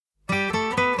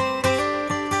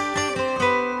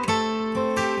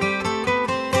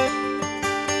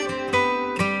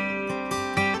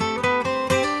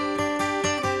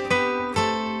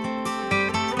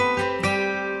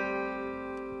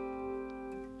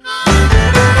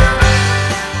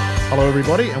Hello,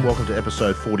 everybody, and welcome to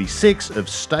episode 46 of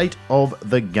State of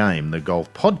the Game, the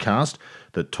golf podcast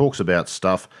that talks about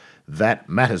stuff that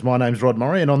matters. My name's Rod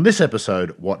Murray, and on this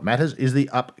episode, what matters is the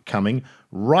upcoming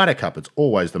Ryder Cup. It's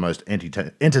always the most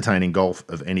entertaining golf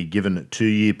of any given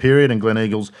 2-year period, and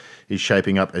Gleneagles is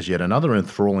shaping up as yet another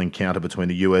enthralling encounter between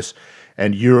the US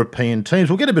and European teams.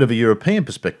 We'll get a bit of a European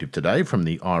perspective today from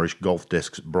the Irish Golf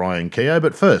Desk's Brian Keogh,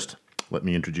 but first, let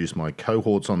me introduce my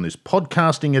cohorts on this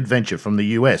podcasting adventure from the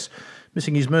US.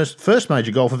 Missing his first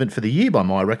major golf event for the year, by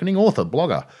my reckoning, author,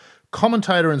 blogger,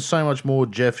 commentator, and so much more,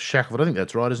 Geoff Shackelford. I think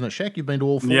that's right, isn't it, Shaq? You've been to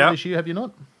all four this year, have you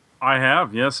not? I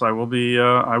have, yes. I will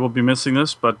be missing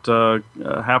this, but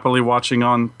happily watching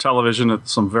on television at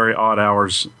some very odd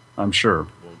hours, I'm sure.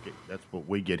 That's what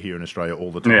we get here in Australia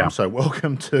all the time. Yeah. So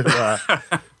welcome to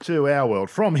to our world.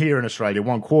 From here in Australia,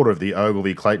 1/4 of the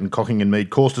Ogilvy, Clayton, Cocking and Mead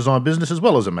course design business, as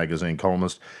well as a magazine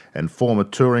columnist and former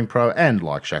touring pro, and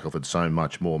like Shackelford, so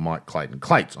much more, Mike Clayton.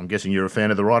 Clates, I'm guessing you're a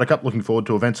fan of the Ryder Cup. Looking forward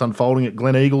to events unfolding at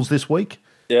Gleneagles this week?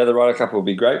 Yeah, the Ryder Cup will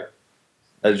be great,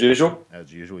 as usual.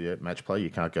 As usual, yeah. Match play, you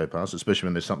can't go past, especially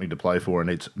when there's something to play for and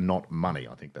it's not money.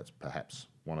 I think that's perhaps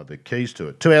one of the keys to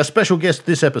it. To our special guest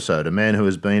this episode, a man who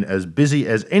has been as busy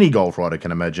as any golf writer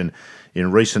can imagine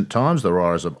in recent times. The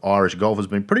rise of Irish golf has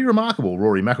been pretty remarkable.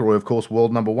 Rory McIlroy, of course,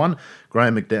 world number one.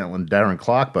 Graham McDowell and Darren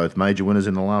Clarke, both major winners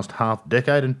in the last half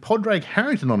decade. And Padraig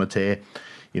Harrington on a tear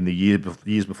in the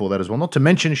years before that as well. Not to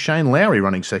mention Shane Lowry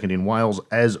running second in Wales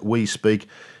as we speak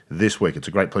this week. It's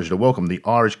a great pleasure to welcome the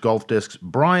Irish Golf Desk's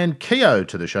Brian Keogh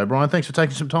to the show. Brian, thanks for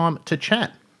taking some time to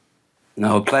chat.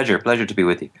 No, pleasure to be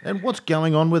with you. And what's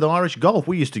going on with Irish golf?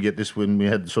 We used to get this when we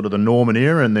had sort of the Norman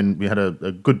era, and then we had a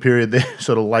good period there,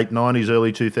 sort of late 90s,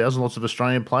 early 2000s, lots of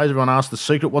Australian players. Everyone asked the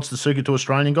secret. What's the secret to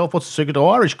Australian golf? What's the secret to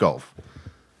Irish golf?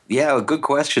 Yeah, a good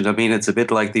question. I mean, it's a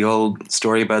bit like the old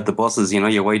story about the buses. You know,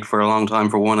 you wait for a long time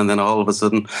for one, and then all of a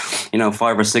sudden, 5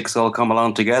 or 6 all come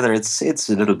along together. It's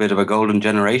a little bit of a golden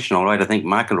generation, all right. I think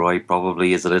McIlroy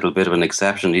probably is a little bit of an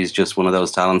exception. He's just one of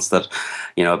those talents that,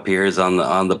 appears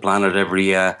on the planet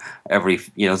every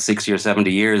 60 or 70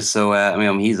 years. So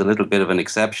he's a little bit of an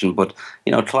exception. But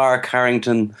Clarke,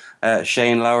 Harrington,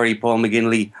 Shane Lowry, Paul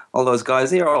McGinley, all those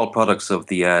guys, they are all products of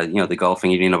the the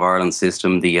Golfing Union of Ireland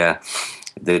system,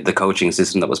 the coaching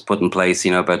system that was put in place,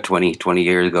 about 20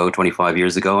 years ago, 25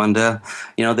 years ago. And,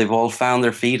 they've all found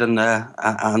their feet and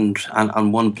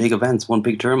won big events, won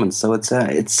big tournaments. So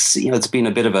it's been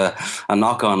a bit of a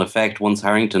knock-on effect. Once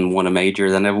Harrington won a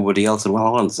major, then everybody else said, well,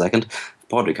 hold on a second.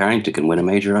 Padraig Harrington can win a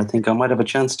major. I think I might have a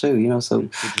chance too, so.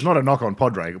 It's not a knock on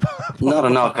Padraig. Not a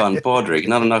knock on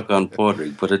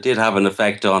Padraig, but it did have an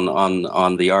effect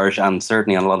on the Irish and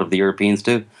certainly on a lot of the Europeans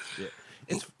too.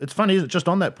 It's funny, isn't it? Just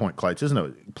on that point, Clates, isn't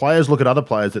it? Players look at other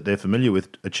players that they're familiar with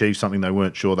achieve something they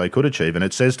weren't sure they could achieve, and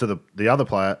it says to the other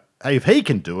player, hey, if he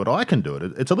can do it, I can do it.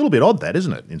 It's a little bit odd, that,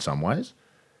 isn't it, in some ways?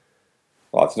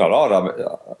 Well, it's not odd.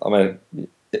 I mean,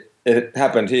 it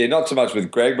happened here, not so much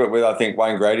with Greg, but with, I think,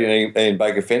 Wayne Grady and Ian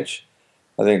Baker Finch.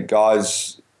 I think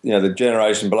guys, the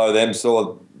generation below them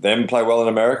saw them play well in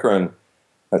America, and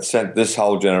that sent this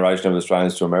whole generation of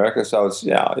Australians to America. So it's,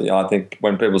 I think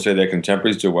when people see their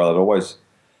contemporaries do well, it always...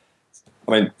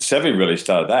 I mean, Seve really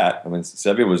started that. I mean,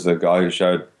 Seve was the guy who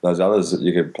showed those others that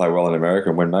you could play well in America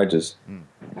and win majors. And,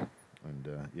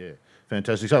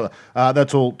 fantastic. So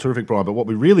that's all terrific, Brian. But what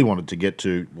we really wanted to get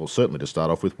to, well, certainly to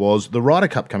start off with, was the Ryder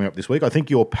Cup coming up this week. I think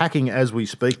you're packing as we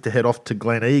speak to head off to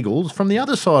Gleneagles from the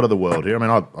other side of the world here. I mean,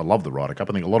 I love the Ryder Cup.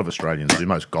 I think a lot of Australians do.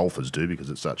 Most golfers do, because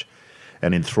it's such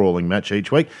an enthralling match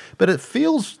each week. But it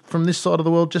feels, from this side of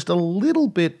the world, just a little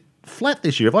bit flat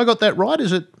this year. Have I got that right?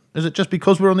 Is it just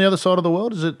because we're on the other side of the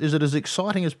world? Is it as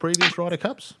exciting as previous Ryder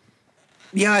Cups?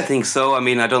 Yeah, I think so. I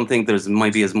mean, I don't think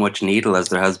might be as much needle as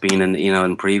there has been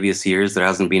in previous years. There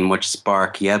hasn't been much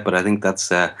spark yet, but I think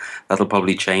that'll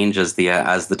probably change as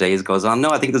the days goes on. No,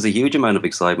 I think there's a huge amount of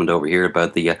excitement over here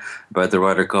about the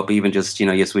Ryder Cup. Even just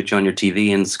you switch on your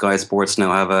TV and Sky Sports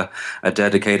now have a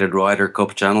dedicated Ryder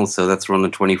Cup channel, so that's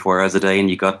running 24 hours a day, and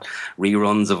you got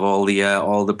reruns of all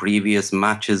the previous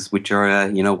matches, which are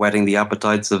whetting the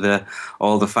appetites of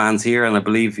all the fans here. And I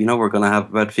believe we're going to have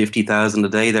about 50,000 a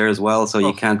day there as well. So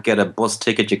you can't get a bus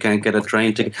ticket, you can't get a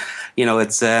train ticket.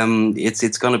 It's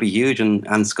going to be huge,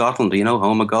 and Scotland,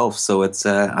 home of golf. So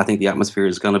I think the atmosphere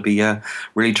is going to be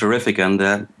really terrific,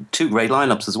 and 2 great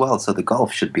lineups as well. So the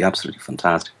golf should be absolutely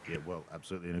fantastic. Yeah, well,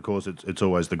 absolutely, and of course it's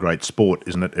always the great sport,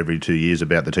 isn't it? Every 2 years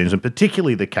about the teams, and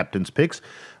particularly the captain's picks.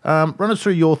 Run us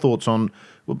through your thoughts on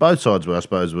both sides, I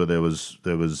suppose, where there was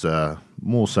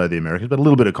more so the Americans, but a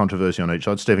little bit of controversy on each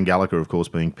side. Stephen Gallagher, of course,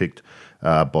 being picked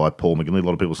by Paul McGinley. A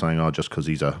lot of people saying, just because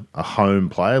he's a home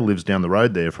player, lives down the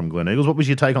road there from Glen Eagles. What was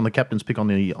your take on the captain's pick on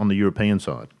the European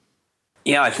side?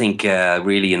 Yeah, I think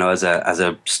really, as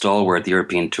a stalwart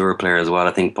European Tour player as well,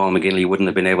 I think Paul McGinley wouldn't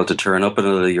have been able to turn up at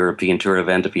another European Tour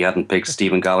event if he hadn't picked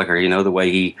Stephen Gallagher. The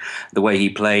way he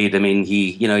played. I mean,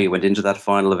 he went into that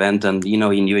final event and he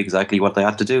knew exactly what they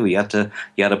had to do. He had to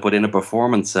put in a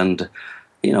performance, and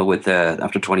with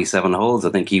after 27 holes,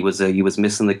 I think he was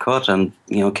missing the cut, and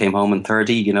came home in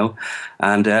 30,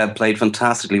 and played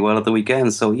fantastically well at the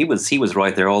weekend. So he was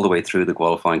right there all the way through the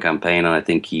qualifying campaign, and I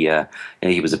think he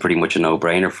was pretty much a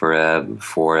no-brainer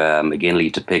for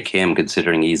McGinley to pick him,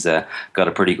 considering he's got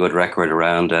a pretty good record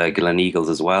around Glen Eagles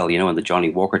as well. In the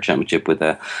Johnny Walker Championship with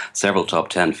several top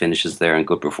 10 finishes there and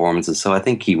good performances. So I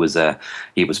think he was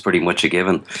pretty much a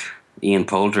given. Ian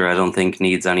Poulter, I don't think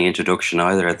needs any introduction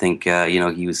either. I think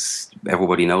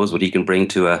everybody knows what he can bring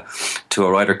to a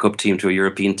Ryder Cup team, to a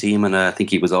European team, and I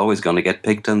think he was always going to get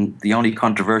picked. And the only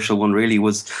controversial one really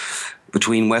was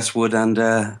between Westwood and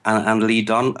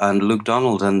Luke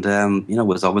Donald, and it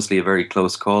was obviously a very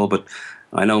close call. But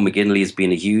I know McGinley's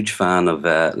been a huge fan of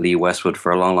Lee Westwood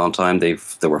for a long, long time. They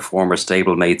were former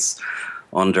stablemates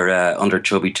under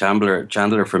Chubby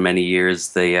Chandler for many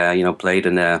years. They played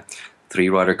in 3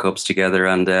 Ryder Cups together,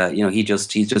 and he's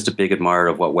just a big admirer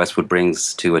of what Westwood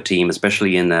brings to a team,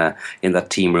 especially in that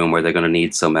team room where they're going to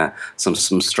need some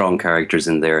strong characters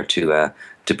in there to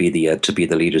be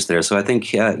the leaders there. So I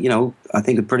think I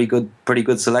think a pretty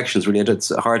good selections really.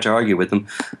 It's hard to argue with them.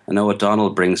 I know what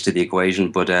Donald brings to the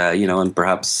equation, but and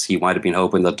perhaps he might have been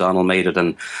hoping that Donald made it,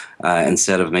 and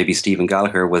instead of maybe Stephen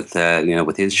Gallagher with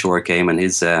with his short game and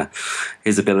his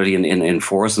ability in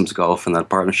foursomes golf and that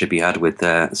partnership he had with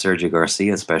Sergio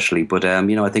Garcia especially. But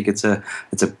I think it's a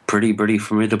pretty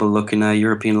formidable looking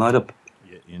European lineup.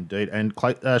 Yeah, indeed. And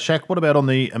Shaq, what about on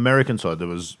the American side? There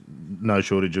was no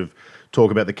shortage of talk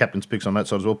about the captain's picks on that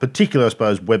side as well. Particularly, I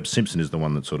suppose, Webb Simpson is the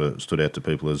one that sort of stood out to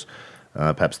people as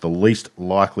perhaps the least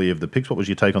likely of the picks. What was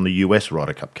your take on the US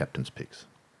Ryder Cup captain's picks?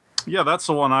 Yeah, that's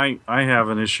the one I have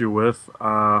an issue with.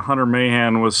 Hunter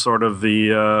Mahan was sort of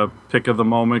the pick of the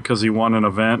moment because he won an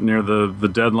event near the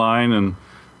deadline and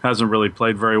hasn't really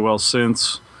played very well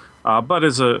since, but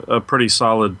is a pretty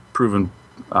solid, proven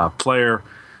player.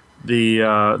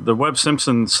 The Webb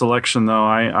Simpson selection, though,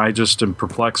 I just am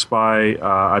perplexed by.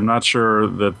 I'm not sure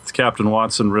that Captain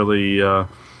Watson really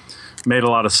made a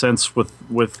lot of sense with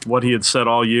what he had said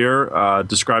all year,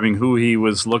 describing who he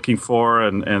was looking for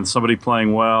and somebody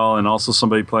playing well and also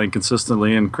somebody playing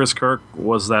consistently. And Chris Kirk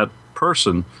was that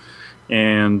person.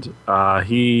 And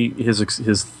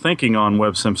his thinking on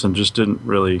Webb Simpson just didn't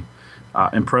really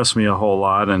impress me a whole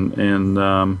lot.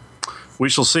 And we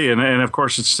shall see. And of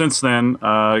course, since then,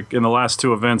 in the last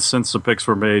 2 events since the picks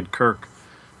were made, Kirk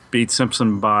beat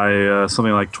Simpson by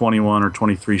something like 21 or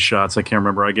 23 shots. I can't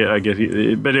remember. I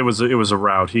get, but it was a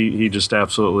rout. He just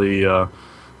absolutely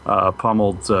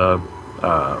pummeled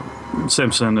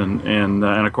Simpson, and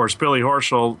of course Billy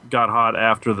Horschel got hot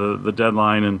after the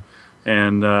deadline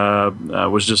and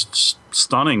was just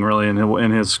stunning really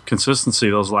in his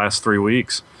consistency those last 3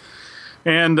 weeks.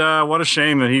 And what a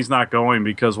shame that he's not going,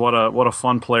 because what a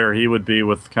fun player he would be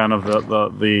with kind of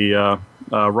the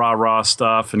rah-rah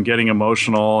stuff and getting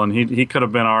emotional, and he could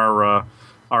have been our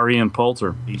Ian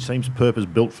Poulter. He seems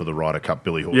purpose-built for the Ryder Cup,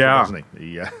 Billy Horschel, doesn't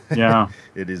he? Yeah.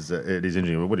 It is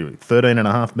interesting. What do you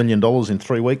 $13.5 million in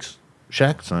 3 weeks,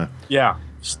 Shaq? So yeah,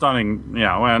 stunning.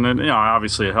 Yeah, and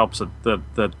obviously it helps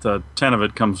that 10 of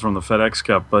it comes from the FedEx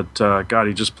Cup, but God,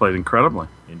 he just played incredibly.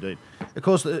 Indeed. Of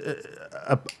course,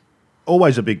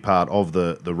 always a big part of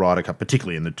the Ryder Cup,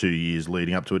 particularly in the 2 years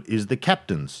leading up to it, is the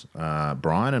captains,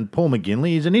 Brian. And Paul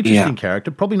McGinley is an interesting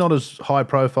character, probably not as high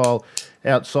profile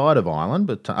outside of Ireland,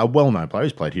 but a well-known player.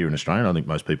 He's played here in Australia. I think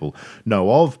most people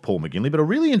know of Paul McGinley, but a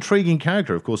really intriguing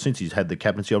character, of course, since he's had the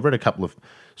captaincy. I've read a couple of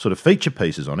sort of feature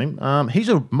pieces on him. He's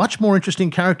a much more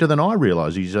interesting character than I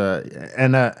realise. He's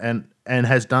and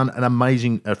has done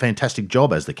a fantastic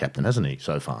job as the captain, hasn't he,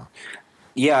 so far?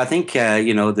 Yeah, I think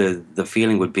the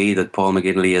feeling would be that Paul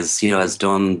McGinley has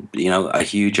done a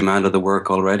huge amount of the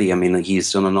work already. I mean,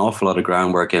 he's done an awful lot of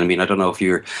groundwork. And I mean, I don't know if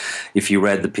you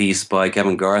read the piece by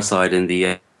Kevin Garside in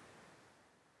the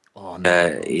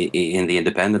in the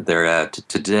Independent there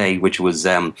today, which was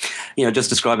just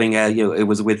describing it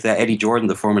was with Eddie Jordan,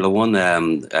 the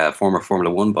former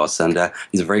Formula One boss, and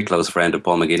he's a very close friend of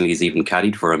Paul McGinley. He's even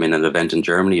caddied for him in an event in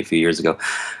Germany a few years ago,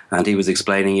 and he was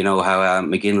explaining how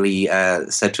McGinley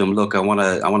said to him, "Look, I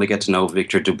want to get to know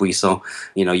Victor Dubuisson.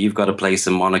 You've got a place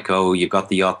in Monaco, you've got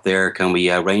the yacht there. Can we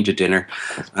arrange a dinner?"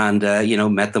 And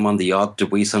met them on the yacht.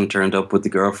 Dubuisson turned up with the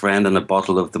girlfriend and a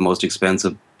bottle of the most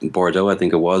expensive Bordeaux, I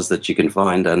think it was, that you can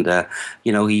find. And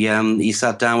he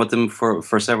sat down with them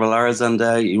for several hours, and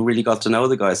you really got to know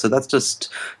the guy. So that just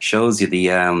shows you the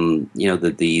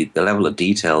level of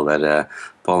detail that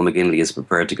Paul McGinley is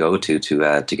prepared to go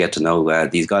to get to know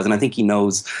these guys. And I think he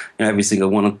knows every single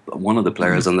one of the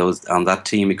players on that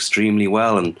team extremely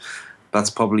well. And that's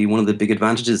probably one of the big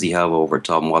advantages he have over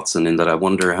Tom Watson, in that I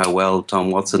wonder how well Tom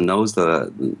Watson knows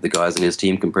the guys in his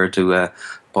team compared to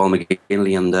Paul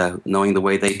McGinley, and knowing the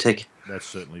way they tick. That's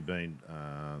certainly been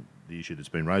the issue that's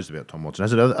been raised about Tom Watson,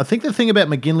 hasn't it? I think the thing about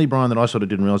McGinley, Brian, that I sort of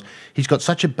didn't realise, he's got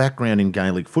such a background in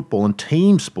Gaelic football and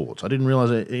team sports. I didn't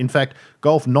realise, in fact,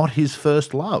 golf not his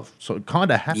first love. So it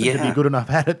kind of happened to be good enough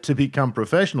at it to become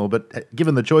professional, but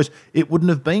given the choice, it wouldn't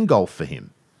have been golf for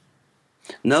him.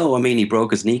 No, I mean, he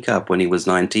broke his kneecap when he was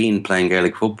 19 playing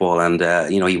Gaelic football, and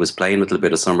he was playing a little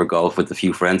bit of summer golf with a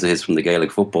few friends of his from the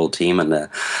Gaelic football team, and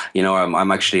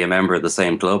I'm actually a member of the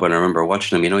same club, and I remember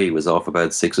watching him. He was off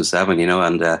about 6 or 7,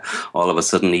 and all of a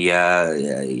sudden he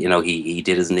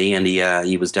did his knee, and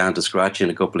he was down to scratch in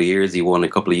a couple of years. He won a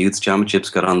couple of youth championships,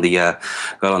 got on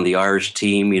the Irish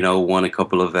team, won a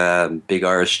couple of big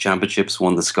Irish championships,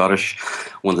 won the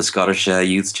Scottish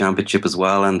youth championship as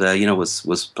well, and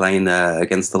was playing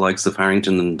against the likes of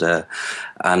Harrington and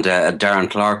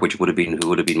Darren Clark, who would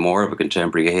have been more of a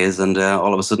contemporary of his, and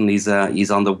all of a sudden he's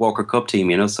on the Walker Cup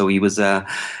team, so he was a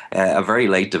very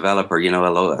late developer,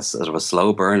 a sort of a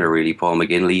slow burner really. Paul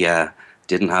McGinley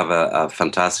didn't have a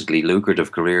fantastically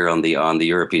lucrative career on the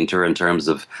European Tour in terms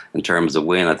of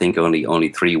win. I think only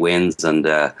 3 wins, and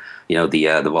the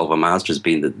Volvo Masters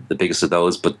being the biggest of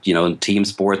those. But in team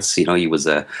sports, he was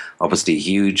obviously a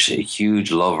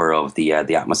huge lover of the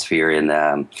atmosphere in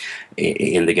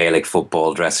the Gaelic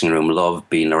football dressing room. Loved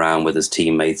being around with his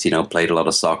teammates. Played a lot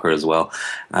of soccer as well,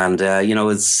 and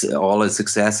all his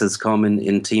success has come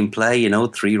in team play.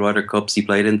 3 Ryder Cups he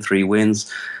played in, 3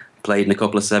 wins. Played in a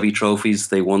couple of Seve trophies.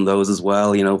 They won those as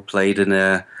well. Played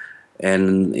in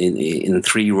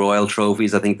 3 Royal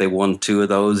trophies. I think they won 2 of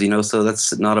those. So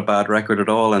that's not a bad record at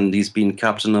all. And he's been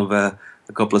captain of a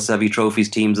couple of Seve trophies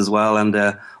teams as well, and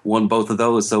won both of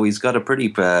those. So he's got a pretty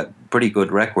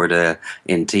good record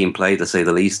in team play, to say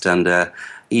the least. And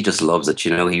he just loves it,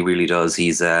 he really does.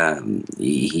 He's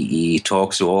he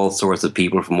talks to all sorts of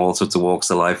people from all sorts of walks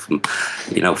of life,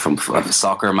 from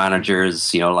soccer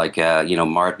managers, like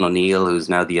Martin O'Neill, who's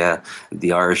now the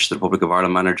Republic of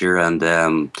Ireland manager,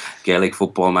 and Gaelic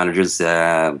football managers,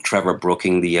 Trevor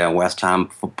Brooking, the West Ham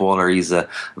footballer. He's a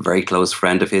very close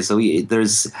friend of his. So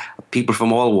there's people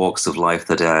from all walks of life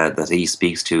that he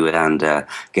speaks to and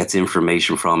gets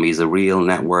information from. He's a real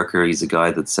networker. He's a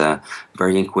guy that's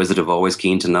very inquisitive, always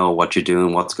keen to know what you're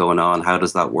doing, what's going on, how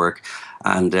does that work,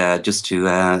 and just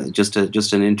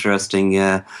an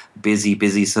interesting,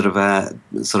 busy sort of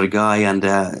guy, and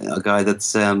a guy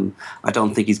that's I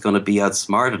don't think he's going to be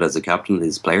outsmarted as a captain.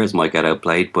 His players might get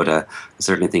outplayed, but I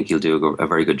certainly think he'll do a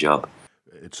very good job.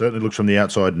 It certainly looks from the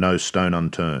outside no stone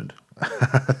unturned.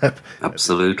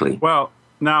 Absolutely. Well,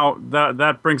 now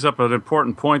that brings up an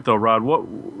important point, though, Rod.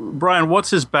 Brian,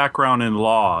 what's his background in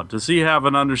law? Does he have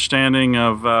an understanding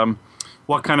of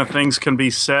what kind of things can be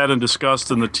said and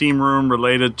discussed in the team room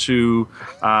related to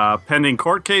pending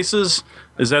court cases?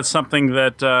 Is that something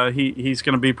that he's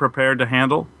going to be prepared to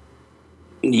handle?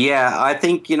 Yeah, I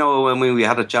think, when we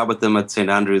had a chat with them at St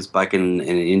Andrews back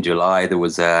in July, there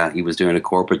was he was doing a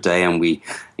corporate day, and we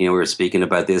were speaking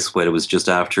about this, but it was just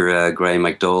after Graham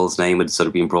McDowell's name had sort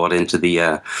of been brought into the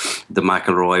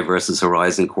McIlroy versus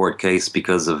Horizon court case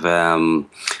because of the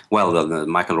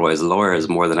McIlroy's lawyers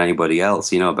more than anybody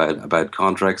else, about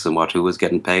contracts and who was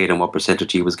getting paid and what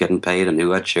percentage he was getting paid and who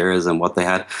had shares and what they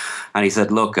had. And he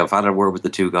said, look, I've had a word with the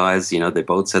 2 guys. They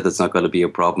both said that's not going to be a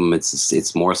problem.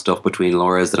 It's more stuff between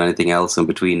lawyers than anything else, and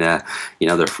between their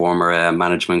former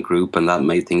management group, and that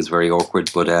made things very awkward.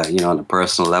 But on a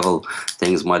personal level,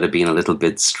 things might have been a little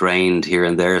bit strained here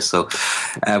and there. So,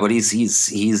 but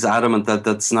he's adamant that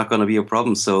that's not going to be a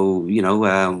problem. So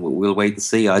we'll wait and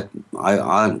see.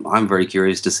 I'm very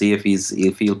curious to see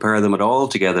if he'll pair them at all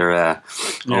together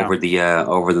over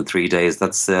the 3 days.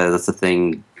 That's the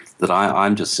thing that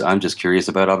I'm just curious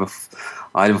about.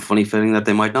 I have a funny feeling that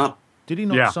they might not. Did he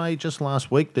not say just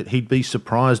last week that he'd be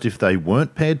surprised if they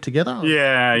weren't paired together?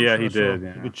 Yeah, he did.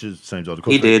 Yeah. Which seems odd. Of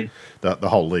course, he did. The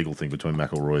whole legal thing between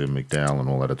McIlroy and McDowell and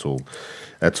all that,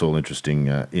 that's all interesting,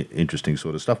 interesting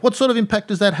sort of stuff. What sort of impact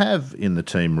does that have in the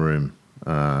team room,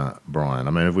 Brian?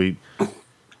 I mean,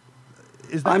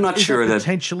 I'm not sure that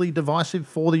potentially divisive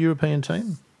for the European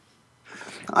team?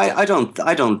 I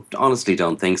honestly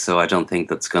don't think so. I don't think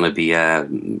that's going to be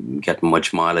getting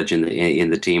much mileage in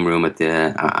the team room at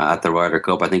the Ryder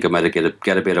Cup. I think it might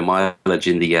get a bit of mileage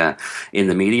in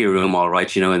the media room, all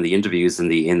right. In the interviews in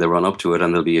the run up to it,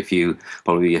 and there'll be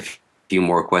probably a few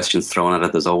more questions thrown at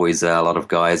it. There's always a lot of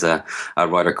guys at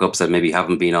Ryder Cups that maybe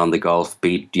haven't been on the golf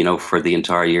beat, for the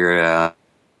entire year.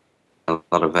 A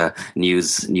lot of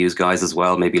news guys as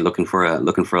well, maybe looking for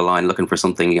a line, looking for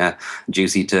something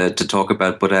juicy to talk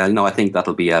about. But no, I think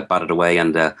that'll be batted away,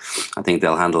 and I think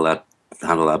they'll handle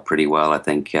that pretty well. I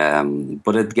think.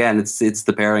 But again, it's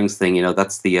the pairings thing.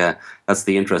 That's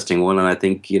the interesting one, and I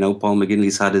think Paul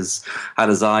McGinley's had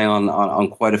his eye on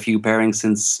quite a few pairings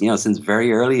since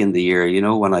very early in the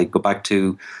year. When I go back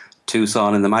to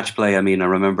Tucson in the match play, I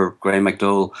remember Graham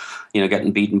McDowell,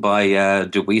 getting beaten by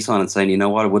Dubuisson and saying,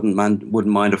 what, I wouldn't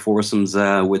mind a foursomes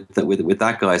with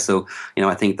that guy. So,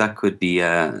 I think that could be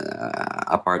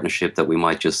a partnership that we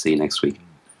might just see next week.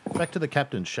 Back to the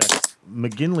captain, Shaq.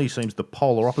 McGinley seems the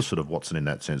polar opposite of Watson in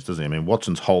that sense, doesn't he?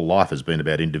 Watson's whole life has been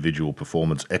about individual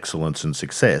performance, excellence, and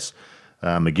success.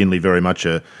 McGinley very much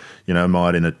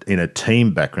might in a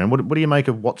team background. What do you make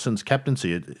of Watson's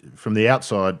captaincy from the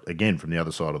outside? Again, from the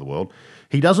other side of the world,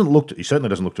 he certainly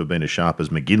doesn't look to have been as sharp as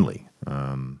McGinley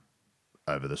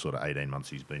over the sort of 18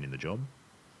 months he's been in the job.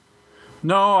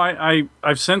 No,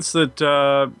 I've sensed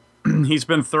that he's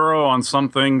been thorough on some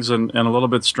things and a little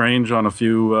bit strange on a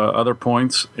few other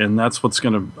points, and that's what's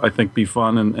going to, I think, be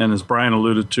fun. And as Brian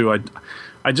alluded to,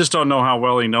 I just don't know how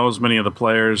well he knows many of the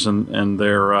players and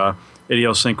their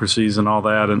idiosyncrasies and all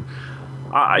that. And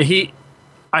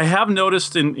I have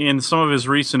noticed in some of his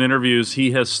recent interviews,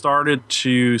 he has started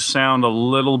to sound a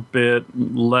little bit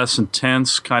less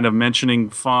intense, kind of mentioning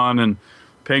fun and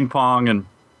ping pong,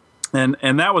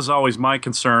 and that was always my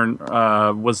concern,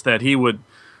 was that he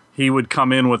would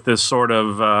come in with this sort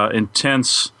of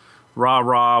intense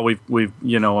rah-rah, we've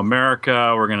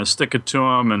America, we're going to stick it to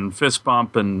them, and fist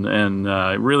bump and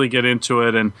really get into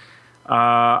it. And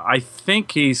I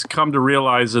think he's come to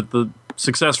realize that the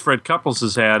success Fred Couples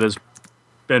has had has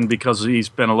been because he's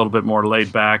been a little bit more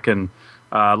laid back and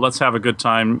let's have a good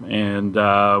time, and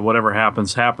whatever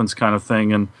happens kind of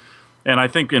thing. And I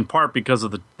think in part because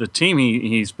of the team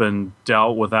he's been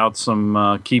dealt without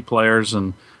some key players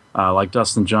and like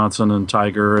Dustin Johnson and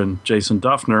Tiger and Jason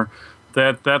Duffner,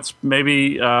 that's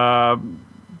maybe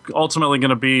ultimately going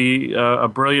to be a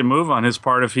brilliant move on his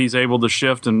part if he's able to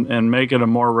shift and make it a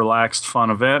more relaxed, fun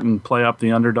event and play up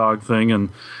the underdog thing, and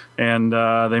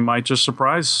they might just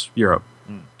surprise Europe.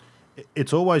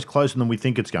 It's always closer than we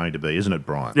think it's going to be, isn't it,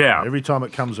 Brian? Yeah. Every time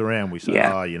it comes around, we say,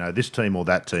 this team or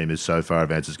that team is so far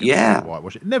advanced, it's going to be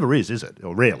whitewash. It never is it?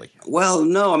 Or rarely? Well,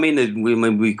 no.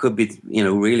 We could be,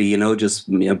 really, just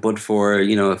but for,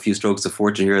 a few strokes of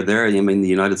fortune here or there. The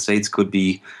United States could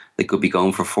be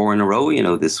going for 4 in a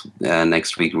row, this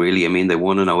next week, really. They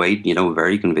won in 2008,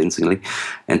 very convincingly.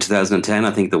 In 2010, I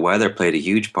think the weather played a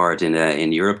huge part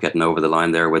in Europe getting over the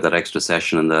line there with that extra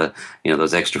session and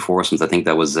those extra foursomes. I think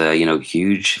that was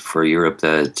huge for Europe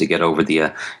to get over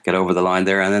the line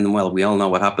there. And then, well, we all know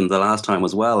what happened the last time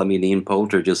as well. Ian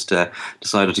Poulter just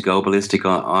decided to go ballistic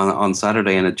on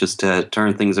Saturday, and it just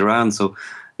turned things around. So,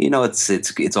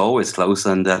 it's always close,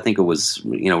 and I think it was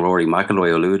Rory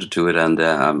McIlroy alluded to it, and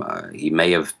he may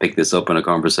have picked this up in a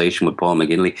conversation with Paul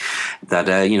McGinley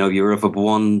that Europe have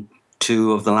won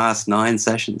 2 of the last 9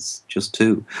 sessions, just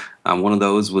 2, and one of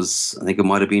those was, I think it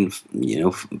might have been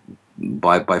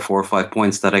by 4 or 5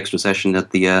 points, that extra session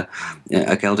at the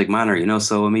Celtic Manor.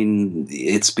 So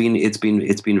it's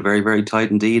been very, very tight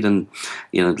indeed, and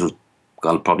it's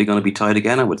probably going to be tight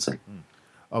again, I would say.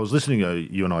 I was listening to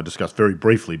you and I discussed very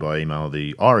briefly by email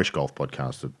the Irish golf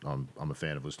podcast that I'm a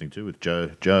fan of listening to with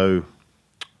Joe,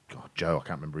 I can't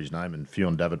remember his name, and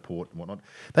Fionn Davenport and whatnot.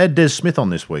 They had Des Smith on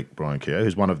this week, Brian Keogh,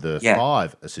 who's one of the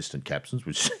 5 assistant captains,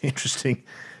 which is interesting,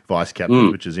 vice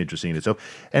captains, which is interesting in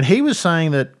itself. And he was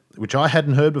saying that, which I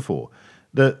hadn't heard before,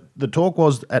 the talk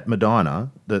was at Medina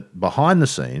that behind the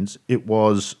scenes it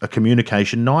was a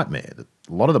communication nightmare. That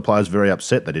a lot of the players were very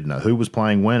upset. They didn't know who was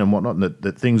playing when and whatnot, and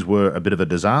that things were a bit of a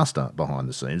disaster behind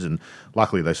the scenes. And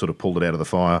luckily they sort of pulled it out of the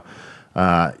fire,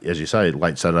 as you say,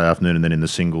 late Saturday afternoon and then in the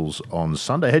singles on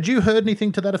Sunday. Had you heard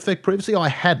anything to that effect previously? I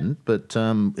hadn't, but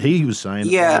he was saying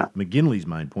that McGinley's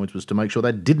main point was to make sure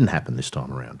that didn't happen this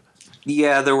time around.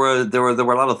 Yeah, there were a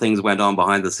lot of things went on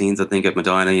behind the scenes. I think at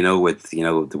Medina,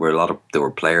 there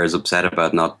were players upset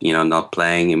about not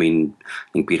playing. I mean,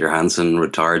 I think Peter Hansen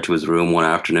retired to his room one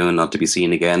afternoon, not to be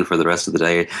seen again for the rest of the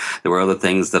day. There were other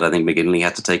things that I think McGinley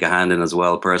had to take a hand in as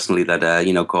well, personally, that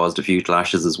caused a few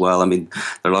clashes as well. I mean,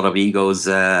 there are a lot of egos,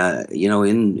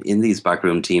 in these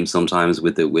backroom teams sometimes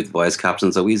with vice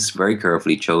captains. So he's very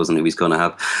carefully chosen who he's going to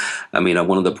have. I mean,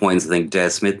 one of the points I think Des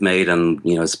Smith made, and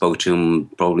spoke to him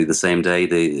probably the same day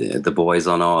the boys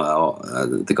on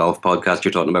the golf podcast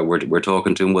you're talking about we're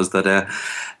talking to him, was that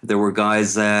there were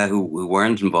guys who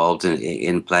weren't involved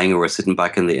in playing, who were sitting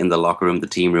back in the locker room, the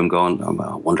team room, going,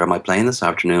 I wonder, am I playing this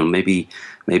afternoon? Maybe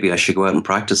I should go out and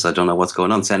practice. I don't know what's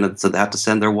going on. So they had to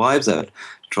send their wives out to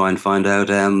try and find out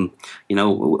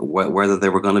whether they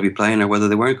were going to be playing or whether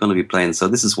they weren't going to be playing. So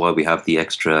this is why we have the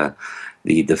extra,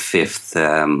 the fifth,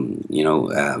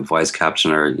 vice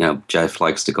captain, or Jeff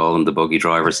likes to call them the buggy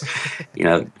drivers.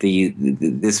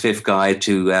 This fifth guy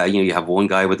to you have one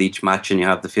guy with each match, and you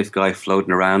have the fifth guy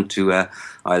floating around to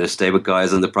either stay with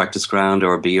guys on the practice ground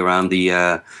or be around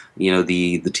the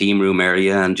team room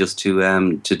area, and just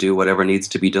to do whatever needs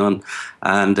to be done.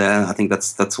 And I think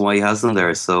that's why he has them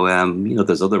there. So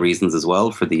there's other reasons as well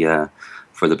for the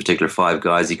particular five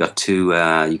guys. You got two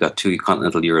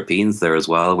continental Europeans there as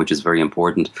well, which is very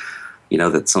important.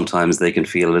 That sometimes they can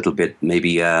feel a little bit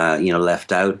maybe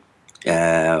left out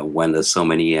when there's so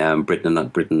many Britain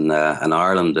and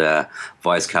Ireland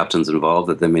vice captains involved,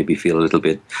 that they maybe feel a little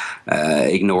bit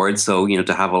ignored. So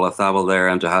to have Olathabal there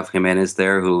and to have Jimenez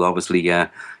there, who'll obviously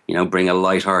bring a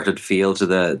light-hearted feel to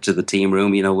the team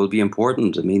room, will be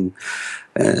important. I mean,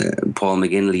 Paul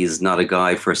McGinley is not a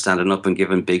guy for standing up and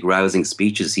giving big rousing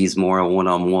speeches. He's more a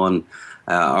one-on-one,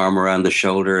 arm around the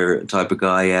shoulder type of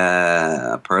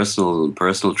guy, personal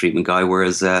treatment guy.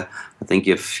 Whereas I think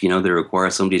if they require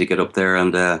somebody to get up there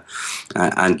and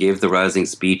give the rousing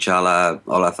speech, a la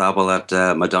Olathabal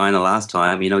at Medina last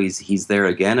time, he's there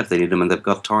again if they need him, and they've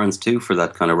got Torrance too for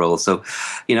that kind of role. So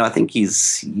I think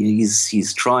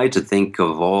he's tried to think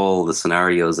of all the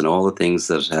scenarios and all the things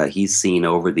that he's seen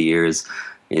over the years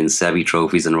in Sebi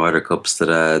trophies and Ryder Cups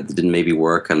that didn't maybe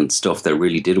work, and stuff that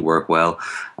really did work well,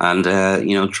 and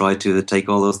try to take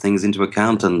all those things into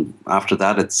account. And after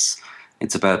that, it's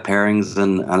about pairings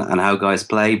and how guys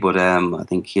play. But I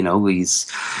think he's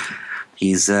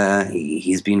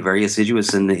been very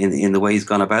assiduous in the way he's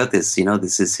gone about this.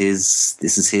 This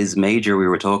is his major. We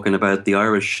were talking about the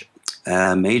Irish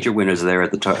major winners there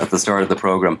at the start of the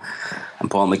program. And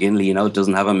Paul McGinley,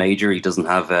 doesn't have a major. He doesn't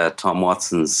have Tom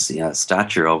Watson's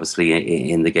stature,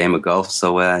 obviously, in the game of golf.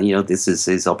 So, this is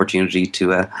his opportunity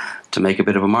to make a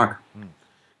bit of a mark.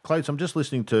 Clates, I'm just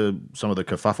listening to some of the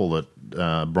kerfuffle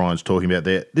that Brian's talking about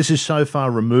there. This is so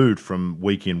far removed from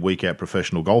week in, week out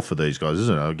professional golf for these guys,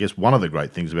 isn't it? I guess one of the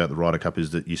great things about the Ryder Cup is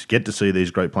that you get to see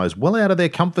these great players well out of their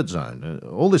comfort zone.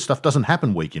 All this stuff doesn't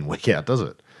happen week in, week out, does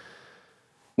it?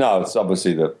 No, it's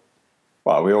obviously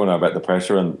we all know about the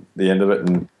pressure and the end of it,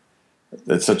 and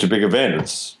it's such a big event.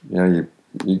 It's you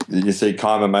see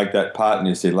Keimer make that putt, and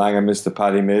you see Langer miss the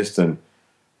putt he missed, and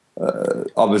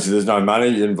obviously there's no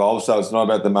money involved, so it's not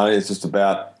about the money. It's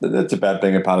about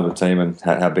being a part of a team and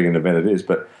how big an event it is.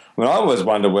 But I always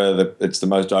wonder whether it's the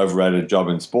most overrated job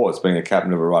in sports, being a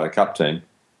captain of a Ryder Cup team.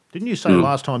 Didn't you say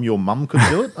last time your mum could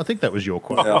do it? I think that was your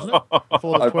quote, wasn't it?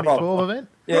 Before the 2012 event?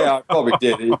 Yeah, I probably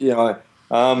did.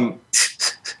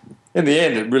 In the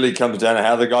end, it really comes down to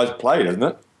how the guys played, doesn't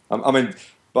it? I mean,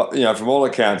 but from all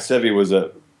accounts, Sevi was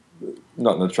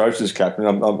not an atrocious captain.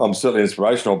 I'm certainly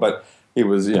inspirational, but he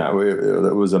was, it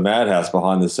was a madhouse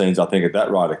behind the scenes, I think, at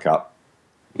that Ryder Cup.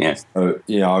 Yes. So,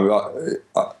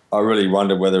 I really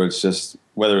wonder whether it's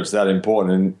that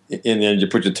important. And in the end, you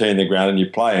put your tee in the ground and you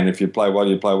play. And if you play well,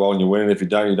 and you win. And if you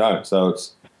don't, you don't. So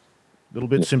it's a little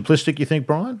bit simplistic, you think,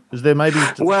 Brian? Is there maybe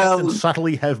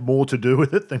subtly have more to do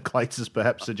with it than Clates is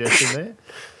perhaps suggesting there?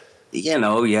 Yeah.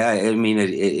 I mean,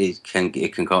 it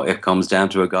comes down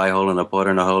to a guy holding a putt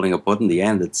or not holding a putt in the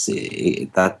end. That's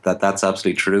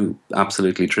absolutely true.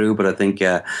 But I think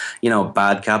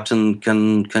bad captain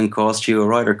can cost you a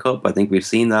Ryder Cup. I think we've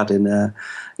seen that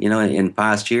in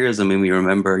past years. I mean, we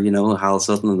remember Hal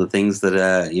Sutton and the things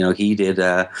that he did.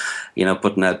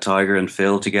 Putting out Tiger and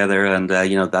Phil together, and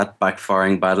that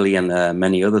backfiring badly, and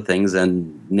many other things.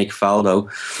 And Nick Faldo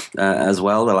as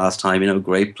well. The last time,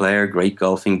 great player, great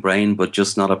golfing brain, but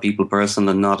just not a people person,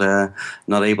 and not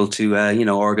able to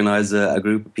organize a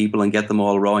group of people and get them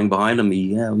all rowing behind him.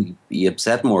 He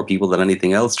upset more people than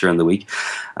anything else during the week,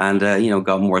 and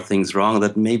got more things wrong.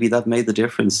 That made the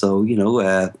difference. So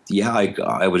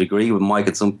I would agree with Mike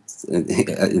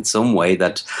in some way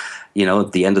that, you know,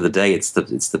 at the end of the day, it's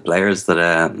the players that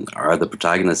are the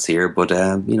protagonists here. But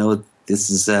you know, this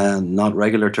is not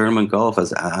regular tournament golf,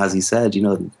 as he said. You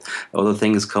know, other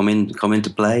things come into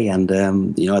play, and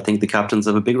you know, I think the captains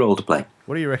have a big role to play.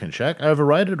 What do you reckon, Shaq?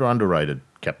 Overrated or underrated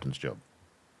captain's job?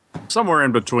 Somewhere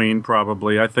in between,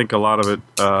 probably. I think a lot of it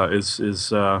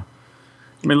is. I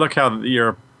mean, look how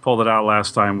Europe pulled it out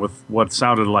last time with what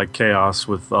sounded like chaos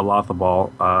with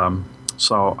Lotharball.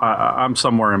 So I'm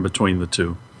somewhere in between the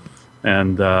two.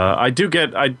 And I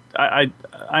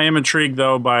am intrigued,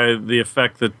 though, by the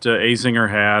effect that Azinger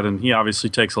had, and he obviously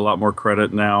takes a lot more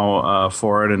credit now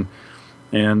for it.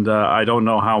 And I don't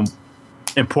know how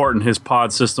important his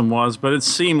pod system was, but it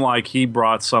seemed like he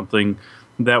brought something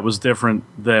that was different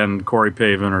than Corey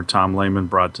Pavin or Tom Lehman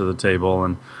brought to the table.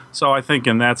 And so I think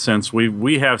in that sense,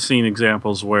 we have seen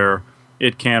examples where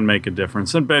it can make a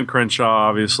difference. And Ben Crenshaw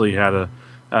obviously had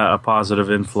a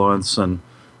positive influence, and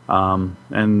we're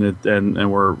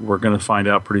going to find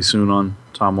out pretty soon on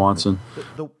Tom Watson.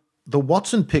 The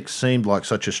Watson pick seemed like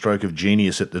such a stroke of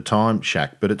genius at the time,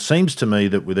 Shaq, but it seems to me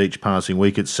that with each passing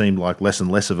week it seemed like less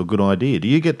and less of a good idea. Do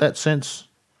you get that sense?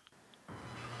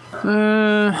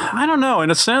 I don't know.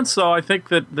 In a sense, though, I think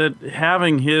that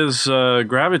having his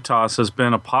gravitas has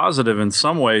been a positive in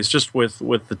some ways, just with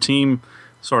the team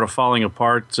sort of falling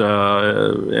apart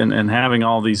and having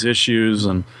all these issues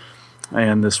and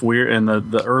this weird and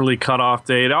the early cutoff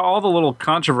date, all the little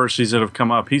controversies that have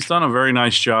come up. He's done a very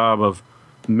nice job of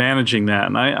managing that,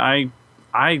 and I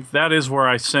that is where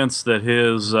I sense that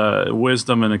his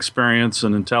wisdom and experience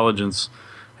and intelligence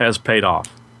has paid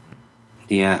off.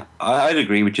 Yeah, I'd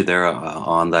agree with you there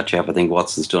on that, Jeff. I think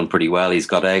Watson's done pretty well. He's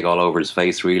got egg all over his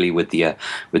face, really, with the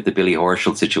Billy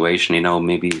Horschel situation. You know,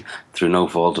 maybe through no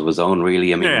fault of his own,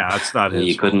 really. I mean, yeah, it's not his.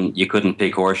 You couldn't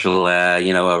pick Horschel.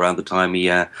 You know, around the time he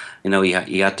had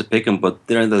to pick him. But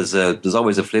there's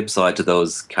always a flip side to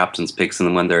those captains' picks,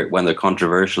 and when they're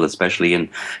controversial, especially in, you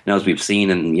know, as we've seen,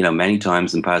 and you know, many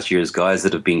times in past years, guys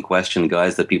that have been questioned,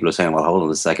 guys that people are saying, well, hold on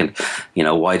a second, you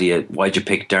know, why'd you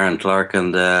pick Darren Clarke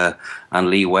and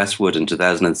Lee Westwood in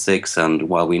 2006, and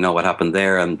while we know what happened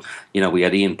there, and you know, we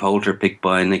had Ian Poulter picked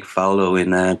by Nick Faldo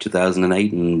in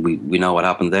 2008, and we know what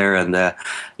happened there, and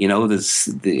you know,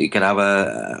 it could have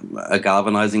a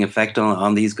galvanizing effect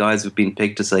on these guys who've been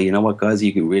picked to say, you know what, guys,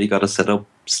 you really got to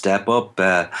step up.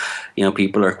 You know,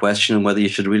 people are questioning whether you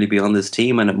should really be on this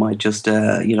team, and it might just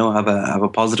you know, have a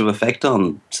positive effect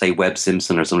on, say, Webb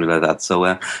Simpson or something like that. So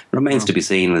it remains to be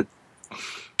seen.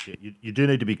 You do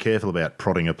need to be careful about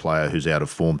prodding a player who's out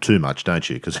of form too much, don't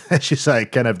you? Because, as you say,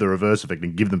 it can have the reverse effect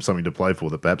and give them something to play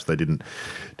for that perhaps they didn't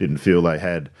feel they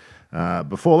had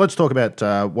before. Let's talk about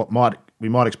what we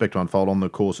might expect to unfold on the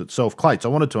course itself. Clates, I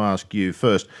wanted to ask you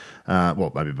first,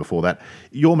 well, maybe before that,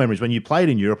 your memories. When you played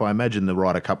in Europe, I imagine the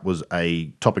Ryder Cup was a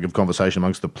topic of conversation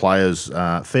amongst the players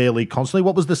fairly constantly.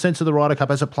 What was the sense of the Ryder Cup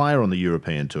as a player on the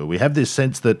European Tour? We have this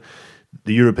sense that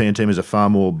the European team is a far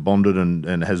more bonded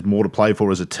and has more to play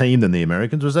for as a team than the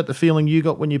Americans. Was that the feeling you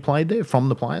got when you played there from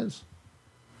the players?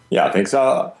 Yeah, I think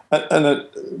so. And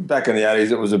back in the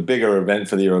 80s, it was a bigger event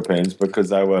for the Europeans because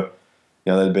they were,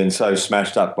 you know, they'd been so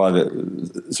smashed up by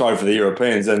the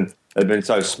Europeans, and they'd been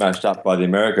so smashed up by the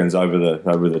Americans over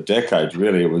the decades.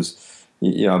 Really, it was,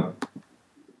 you know,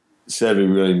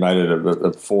 Seve really made it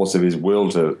a force of his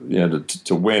will to, you know,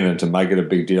 to win and to make it a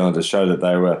big deal and to show that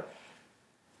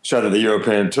the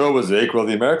European Tour was equal to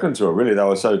the American Tour. Really, they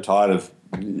were so tired of,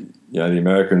 you know, the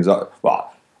Americans.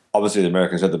 Well, obviously the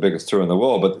Americans had the biggest tour in the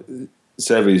world, but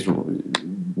Seve's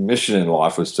mission in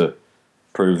life was to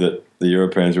prove that the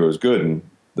Europeans were as good. And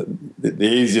the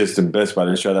easiest and best way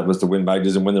to show that was to win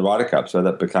majors and win the Ryder Cup. So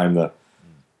that became the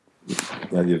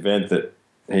event that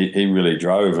he really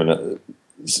drove. And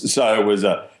so it was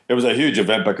a huge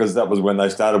event because that was when they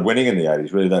started winning in the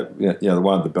 80s. Really, that, you know, the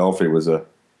one at the Belfry was a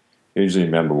hugely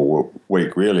memorable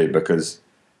week, really, because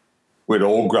we'd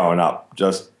all grown up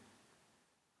just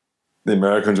the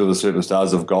Americans were the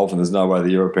superstars of golf, and there's no way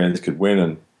the Europeans could win.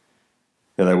 And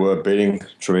yeah, they were beating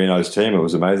Trevino's team. It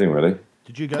was amazing, really.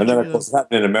 Did you go? And then, of course, it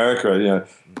happened in America. You know,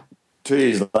 2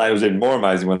 years later, it was even more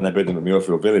amazing when they beat them at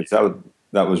Muirfield Village.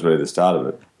 That was really the start of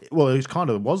it. Well, it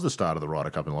was the start of the Ryder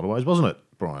Cup in a lot of ways, wasn't it,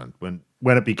 Brian?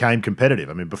 When it became competitive.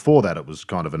 I mean, before that, it was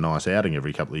kind of a nice outing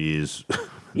every couple of years.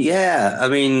 Yeah, I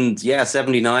mean,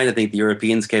 79, I think the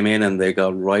Europeans came in and they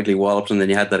got rightly walloped, and then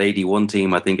you had that 81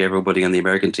 team. I think everybody on the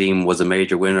American team was a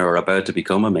major winner or about to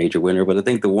become a major winner, but I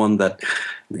think the one that,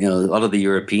 you know, a lot of the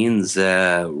Europeans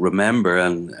remember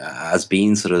and as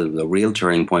being sort of a real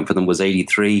turning point for them was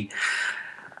 83.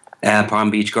 Palm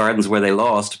Beach Gardens, where they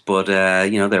lost, but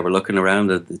they were looking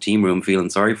around at the team room feeling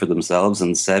sorry for themselves,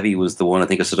 and Seve was the one, I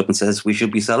think, who stood up and says, we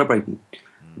should be celebrating.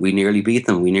 We nearly beat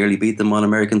them. We nearly beat them on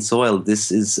American soil.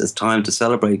 This is time to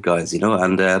celebrate, guys.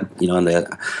 And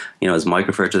as Mike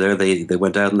referred to there, they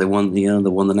went out and they won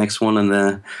the next one,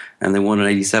 and they won in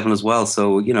 '87 as well.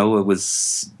 So it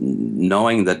was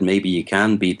knowing that maybe you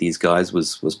can beat these guys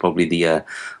was probably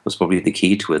the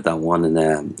key to it. That one in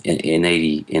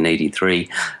 '83,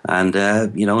 and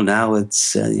now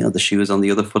it's the shoe is on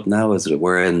the other foot now, as it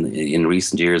were. In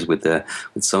recent years, with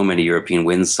so many European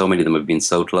wins, so many of them have been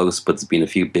so close, but there's been a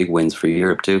few big wins for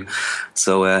Europe too.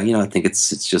 So I think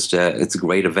it's just it's a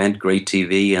great event, great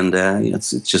TV, and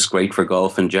it's just great for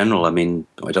golf in general. I mean,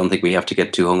 I don't think we have to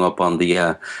get too hung up on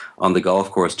the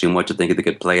golf course too much. I think they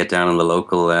could play it down in the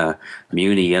local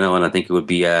Muni, and I think it would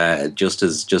be just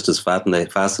as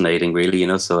fascinating,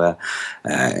 really. So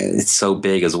it's so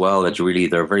big as well that really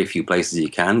there are very few places you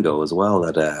can go as well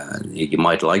that you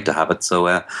might like to have it. So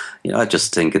I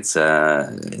just think it's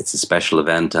a special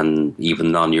event, and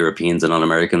even non-Europeans and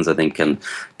non-Americans, I think, can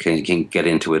get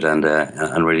into it and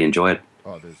really enjoy it.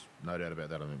 Oh, there's no doubt about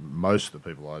that. I mean, most of the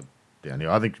people down here,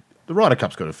 I think the Ryder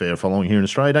Cup's got a fair following here in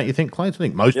Australia, don't you think, Clayton? I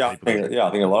think most people.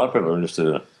 I think a lot of people are interested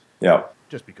in it. Yeah.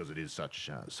 Just because it is such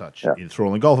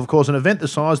enthralling golf. Of course, an event the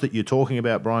size that you're talking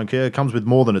about, Brian Kerr, comes with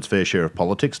more than its fair share of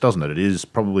politics, doesn't it? It is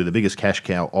probably the biggest cash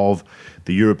cow of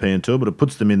the European Tour, but it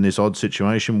puts them in this odd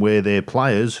situation where their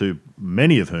players,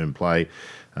 many of whom play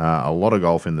a lot of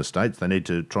golf in the States, they need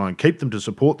to try and keep them to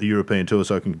support the European Tour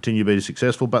so it can continue to be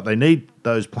successful, but they need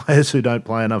those players who don't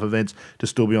play enough events to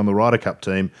still be on the Ryder Cup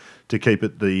team to keep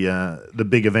it the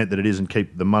big event that it is and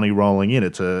keep the money rolling in.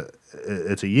 It's a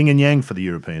yin and yang for the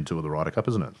European Tour, the Ryder Cup,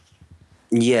 isn't it?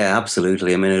 Yeah,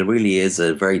 absolutely. I mean, it really is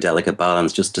a very delicate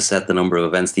balance just to set the number of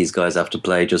events these guys have to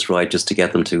play just right, just to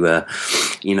get them to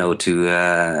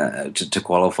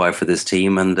qualify for this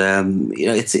team. And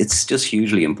it's just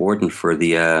hugely important for the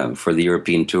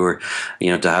European Tour,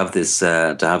 to have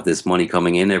this money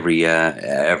coming in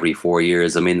every 4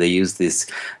 years. I mean, they use this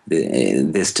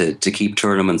to keep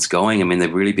tournaments going. I mean,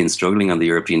 they've really been struggling on the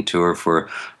European Tour for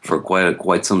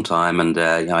quite some time, and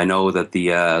I know that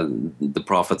the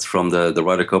profits from the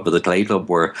Ryder Cup of the Clay Club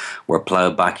were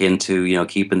ploughed back into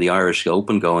keeping the Irish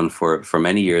Open going for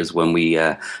many years when we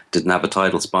didn't have a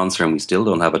title sponsor, and we still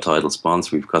don't have a title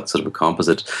sponsor. We've got sort of a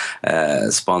composite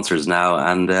sponsors now,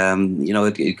 and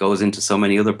it goes into so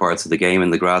many other parts of the game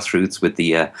in the grassroots with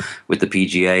the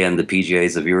PGA and the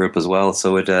PGAs of Europe as well.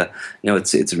 So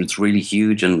it's really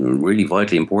huge and really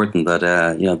vitally important that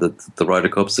that the Ryder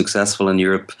Cup's successful in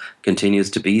Europe, continues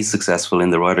to be successful in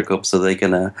the Ryder Cup, so they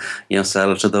can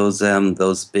sell it to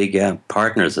those big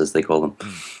partners, as they call them.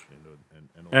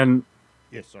 And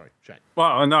yes, sorry, Shane.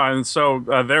 Well, no, and so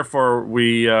therefore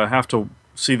we have to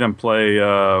see them play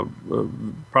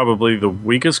probably the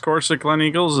weakest course at Glen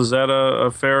Eagles. Is that a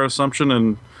fair assumption?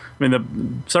 And I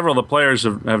mean, several of the players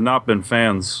have not been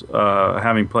fans,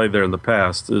 having played there in the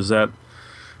past. Is that?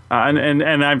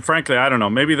 And I'm frankly, I don't know.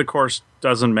 Maybe the course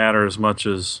doesn't matter as much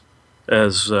as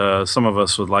some of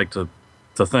us would like to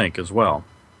think as well.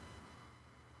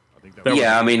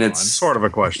 I mean, it's sort of a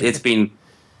question. It's been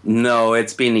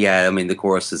I mean, the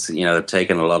course has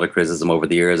taken a lot of criticism over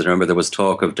the years. I remember there was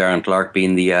talk of Darren Clarke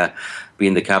being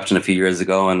the captain a few years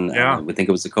ago, and we think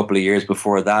it was a couple of years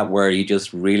before that where he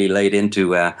just really laid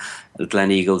into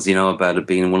Glen Eagles, about it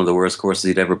being one of the worst courses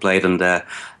he'd ever played, and I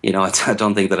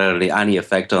don't think that had any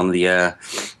effect on the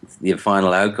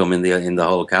final outcome in the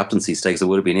whole captaincy stakes. It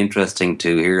would have been interesting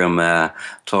to hear him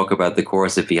talk about the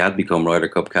course if he had become Ryder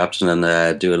Cup captain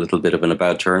and do a little bit of an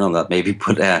about turn on that maybe.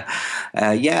 But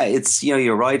it's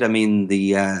you're right. I mean,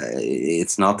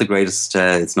 it's not the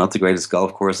greatest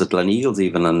golf course at Glen Eagles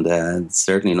even, and it's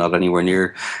certainly not anywhere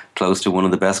near close to one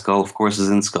of the best golf courses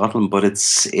in Scotland. But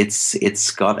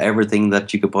it's got everything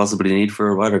that you could possibly need for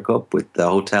a Ryder Cup, with the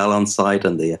hotel on site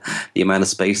and the amount of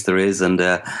space there is, and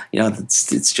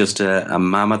it's just a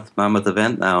mammoth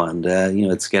event now, and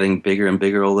it's getting bigger and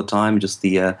bigger all the time. Just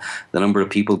the number of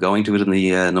people going to it, and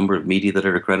the number of media that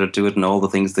are accredited to it, and all the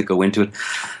things that go into it.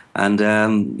 And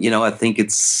I think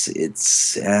it's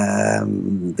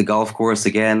the golf course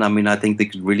again. I mean, I think they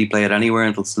could really play it anywhere,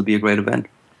 and it'll still be a great event.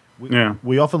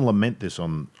 We often lament this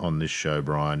on this show,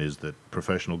 Brian, is that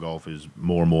professional golf is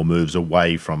more and more moves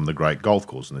away from the great golf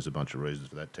course, and there's a bunch of reasons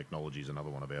for that. Technology is another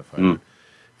one of our favourite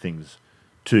things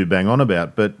to bang on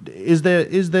about. But is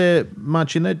there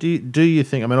much in that? Do you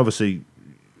think? I mean, obviously,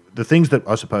 the things that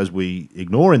I suppose we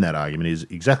ignore in that argument is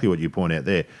exactly what you point out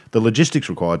there. The logistics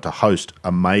required to host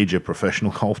a major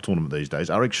professional golf tournament these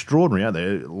days are extraordinary, aren't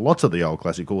they? Lots of the old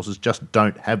classic courses just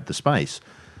don't have the space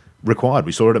required.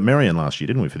 We saw it at Merion last year,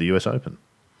 didn't we, for the US Open?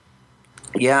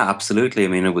 Yeah, absolutely. I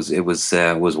mean, it was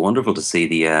wonderful to see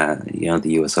the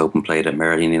US Open played at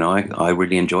Merion. You know, I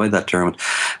really enjoyed that tournament.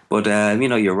 But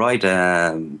you're right.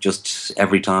 Just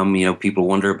every time people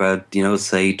wonder about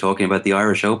say talking about the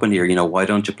Irish Open here. Why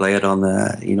don't you play it on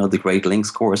the Great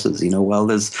Links courses? Well,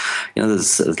 there's a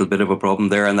little bit of a problem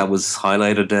there, and that was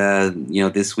highlighted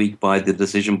this week by the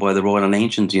decision by the Royal and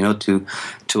Ancient. To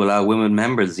allow women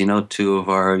members. Two of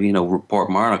our Port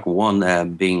Marnock,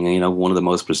 one being one of the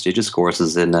most prestigious courses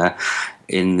in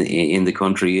the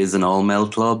country is an all-male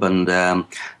club, and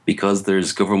because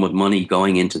there's government money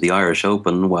going into the Irish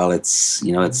Open, while it's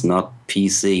not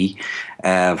PC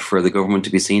for the government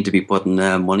to be seen to be putting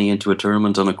money into a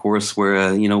tournament on a course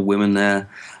where women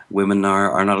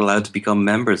are not allowed to become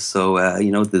members. So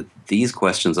these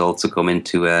questions also come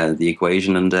into the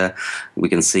equation, and we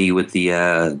can see with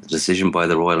the decision by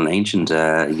the Royal and Ancient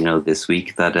this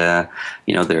week that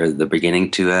they're beginning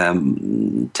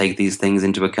to take these things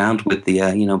into account with the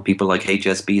people like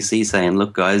HSBC saying,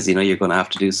 look guys, you're going to have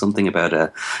to do something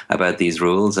about these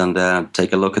rules, and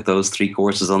take a look at those 3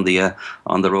 courses on the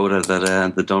road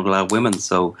that don't allow women.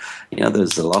 So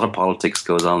there's a lot of politics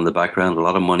goes on in the background. A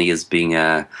lot of money is being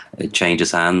it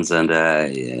changes hands, and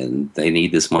they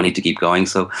need this money to keep going.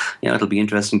 So it'll be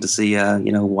interesting to see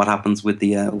what happens with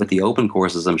the open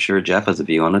courses. I'm sure Jeff has a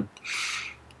view on it.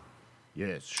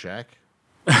 Yes, Shaq.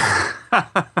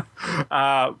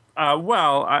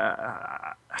 Well,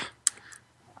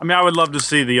 I would love to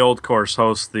see the old course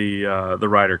host the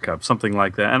Ryder Cup, something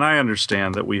like that. And I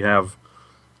understand that we have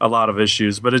a lot of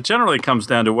issues, but it generally comes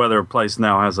down to whether a place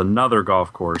now has another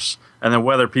golf course, and then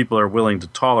whether people are willing to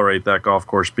tolerate that golf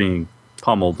course being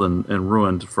pummeled and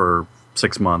ruined for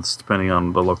 6 months, depending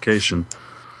on the location.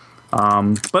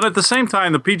 But at the same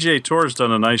time, the PGA Tour has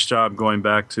done a nice job going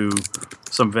back to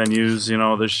some venues,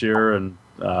 this year, and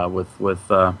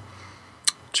with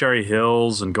Cherry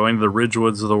Hills and going to the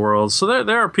Ridgewoods of the world. So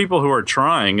there are people who are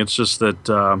trying. It's just that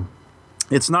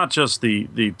it's not just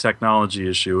the technology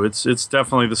issue. It's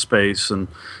definitely the space, and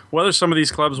whether some of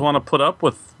these clubs want to put up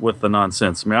with the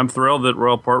nonsense. I'm thrilled that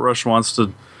Royal Portrush wants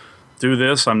to do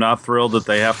this. I'm not thrilled that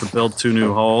they have to build 2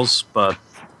 new holes, but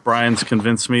Brian's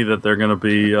convinced me that they're going to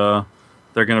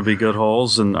be good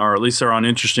holes, or at least they're on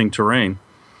interesting terrain.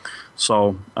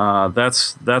 So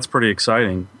that's pretty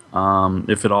exciting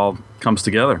if it all comes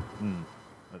together.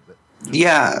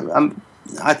 Yeah.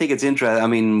 I think it's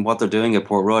interesting. What they're doing at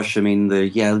Portrush,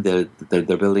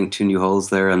 they're building 2 new holes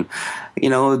there, and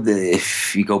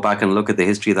if you go back and look at the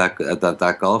history of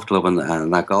that golf club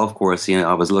and that golf course,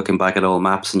 I was looking back at old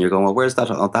maps, and you're going, well, where's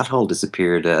that hole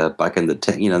disappeared back in the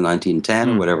 1910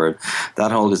 or whatever.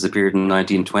 That hole disappeared in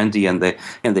 1920, and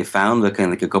they found a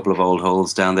couple of old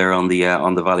holes down there on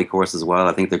the Valley course as well.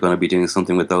 I think they're going to be doing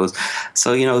something with those.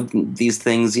 So these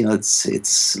things,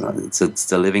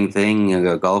 it's a living thing.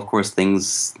 A golf course, things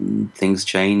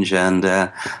change and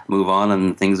move on,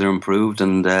 and things are improved,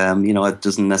 and it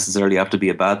doesn't necessarily have to be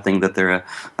a bad thing that they're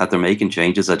making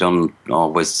changes. I don't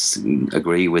always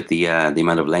agree with the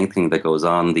amount of lengthening that goes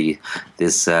on,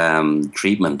 this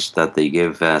treatment that they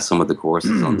give some of the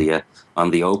courses on the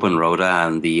open rota,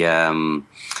 and a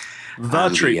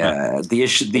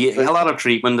lot of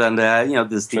treatment, and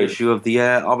there's the issue of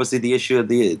obviously the issue of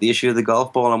the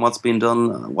golf ball and what's been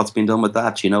done with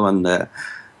that,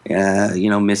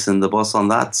 missing the bus on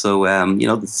that. So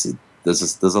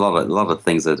there's a lot of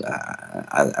things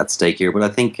at stake here, but I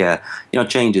think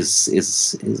change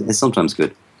is sometimes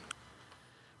good.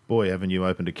 Boy, haven't you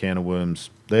opened a can of worms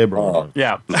there, Brian? Oh,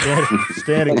 yeah.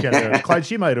 Standing can of worms. Clates,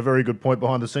 you made a very good point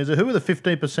behind the scenes. Who are the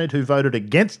 15% who voted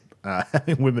against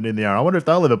having women in the R? I wonder if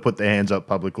they'll ever put their hands up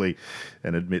publicly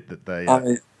and admit that they...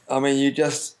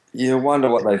 you wonder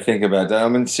what they think about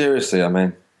that. Seriously,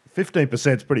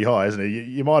 15% is pretty high, isn't it?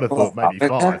 You might have thought maybe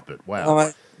 5, but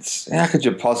wow. How could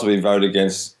you possibly vote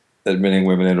against admitting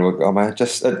women into it?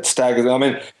 It staggers.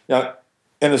 In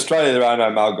Australia there are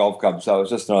no male golf clubs, so it's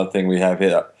just not a thing we have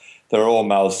here. They're all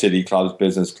male city clubs,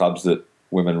 business clubs that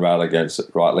women rail against it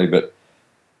rightly, but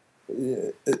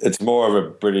it's more of a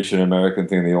British and American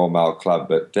thing, the all-male club.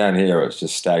 But down here it's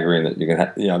just staggering that you can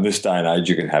have, in this day and age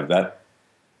you can have that.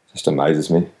 It just amazes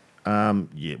me.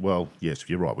 Yes,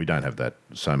 you're right. We don't have that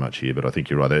so much here, but I think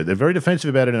you're right. They're very defensive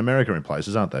about it in America in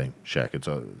places, aren't they, Shaq? It's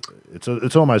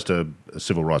almost a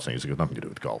civil rights thing. It's got nothing to do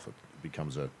with golf. It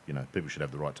becomes people should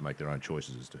have the right to make their own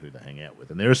choices as to who they hang out with.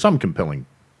 And there are some compelling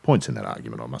points in that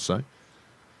argument, I must say.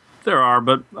 There are,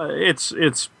 but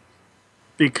it's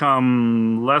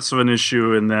become less of an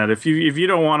issue in that if you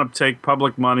don't want to take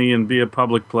public money and be a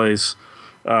public place,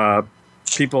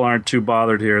 people aren't too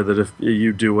bothered here that if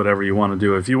you do whatever you want to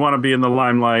do. If you want to be in the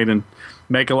limelight and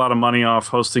make a lot of money off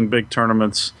hosting big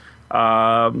tournaments,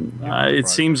 it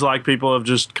seems like people have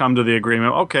just come to the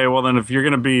agreement, okay, well then if you're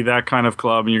going to be that kind of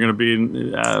club and you're going to be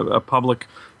in a public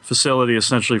facility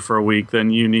essentially for a week,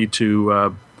 then you need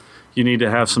to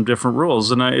have some different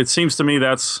rules. And it seems to me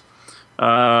that's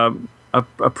a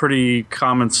pretty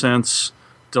common sense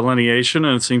delineation,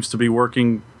 and it seems to be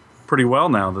working pretty well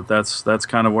now. That's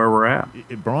kind of where we're at.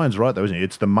 Brian's right, though, isn't he?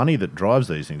 It's the money that drives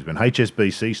these things. When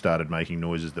HSBC started making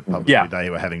noises that publicly they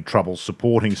were having trouble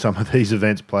supporting some of these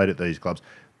events played at these clubs,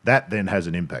 that then has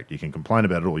an impact. You can complain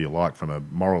about it all you like from a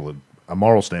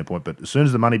moral standpoint, but as soon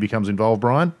as the money becomes involved,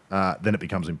 Brian, then it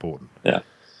becomes important.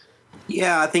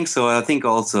 Yeah, I think so. I think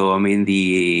also, I mean,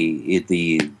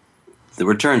 the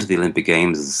return to the Olympic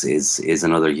Games is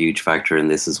another huge factor in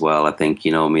this as well. I think,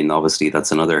 I mean, obviously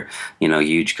that's another,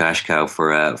 huge cash cow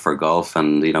for golf,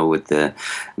 and, with the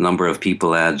number of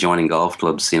people joining golf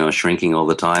clubs, shrinking all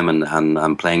the time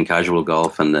and playing casual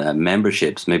golf, and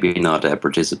memberships, maybe not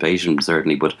participation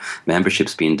certainly, but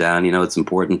memberships being down, it's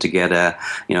important to get,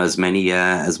 as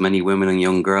many women and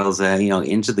young girls,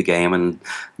 into the game and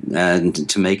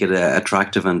to make it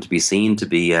attractive and to be seen to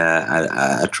be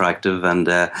attractive and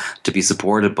to be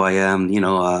supported by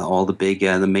all the big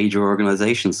the major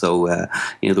organizations. So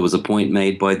there was a point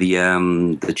made by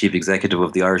the chief executive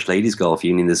of the Irish Ladies Golf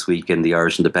Union this week in the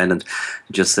Irish Independent,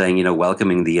 just saying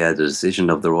welcoming the decision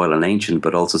of the Royal and Ancient,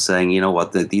 but also saying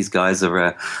these guys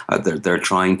are they're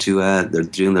trying to they're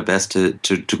doing their best to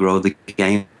grow the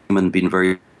game and being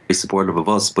very supportive of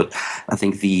us. But I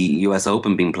think the US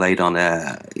Open being played on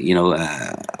at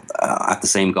the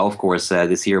same golf course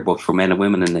this year, both for men and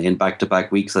women in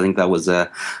back-to-back weeks, I think that was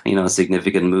a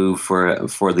significant move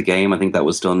for the game. I think that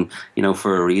was done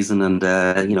for a reason, and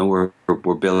we're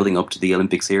building up to the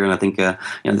Olympics here, and I think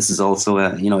this is also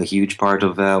a huge part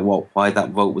of why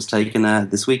that vote was taken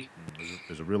this week.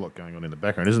 There's a real lot going on in the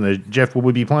background, isn't there? Jeff, will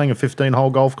we be playing a 15-hole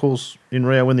golf course in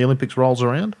Rio when the Olympics rolls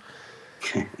around?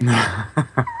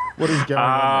 What is going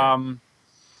on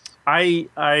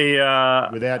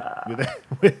there?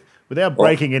 Without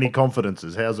breaking any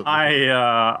confidences, how's it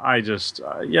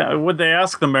looking? Would they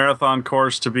ask the marathon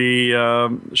course to be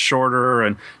shorter?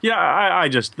 And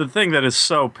the thing that is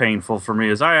so painful for me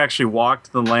is I actually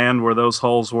walked the land where those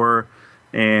holes were,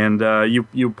 and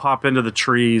you pop into the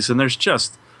trees, and there's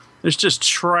just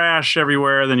trash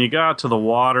everywhere. Then you got to the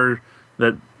water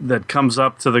that comes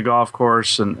up to the golf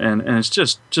course, and it's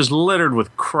just littered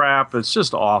with crap. It's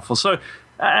just awful. So,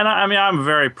 and I mean, I'm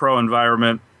very pro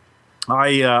environment.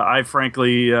 I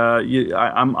frankly,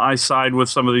 I side with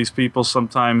some of these people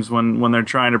sometimes when they're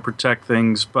trying to protect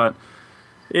things, but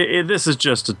this is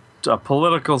just a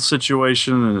political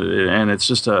situation, and it's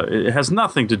just it has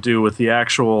nothing to do with the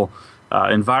actual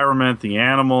environment, the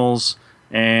animals,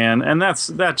 and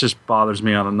that just bothers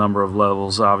me on a number of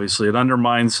levels. Obviously, it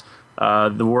undermines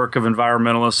the work of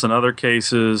environmentalists in other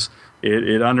cases.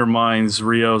 It undermines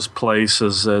Rio's place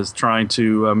as trying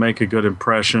to make a good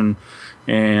impression.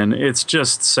 And it's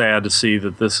just sad to see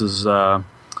that this is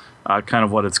kind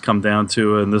of what it's come down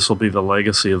to, and this will be the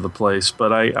legacy of the place.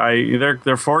 But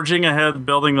they're forging ahead,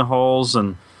 building the holes,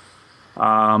 and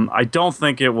I don't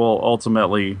think it will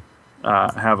ultimately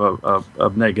have a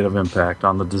negative impact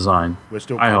on the design. We're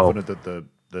still confident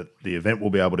that the event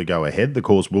will be able to go ahead. The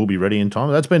course will be ready in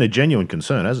time. That's been a genuine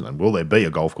concern, hasn't it? Will there be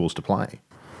a golf course to play?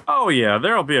 Oh yeah,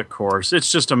 there'll be a course.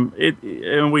 It's just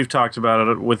and we've talked about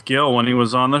it with Gil when he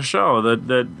was on the show.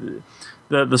 That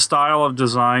the style of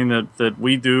design that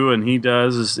we do and he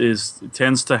does is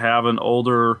tends to have an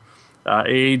older,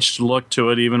 aged look to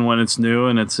it, even when it's new,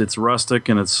 and it's rustic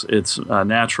and it's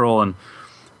natural,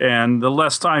 and the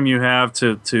less time you have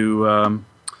to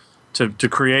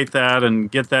create that and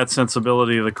get that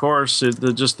sensibility of the course,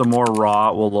 just the more raw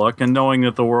it will look. And knowing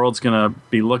that the world's going to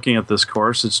be looking at this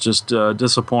course, it's just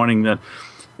disappointing that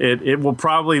it will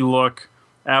probably look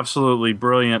absolutely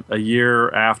brilliant a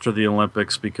year after the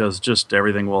Olympics, because just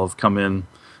everything will have come in.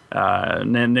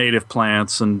 Native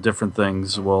plants and different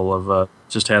things will have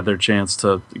just had their chance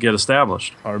to get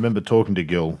established. I remember talking to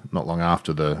Gil not long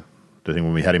after the thing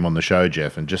when we had him on the show,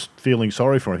 Jeff, and just feeling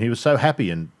sorry for him. He was so happy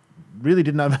and really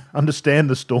didn't understand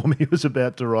the storm he was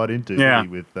about to ride into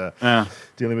with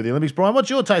dealing with the Olympics. Brian, what's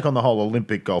your take on the whole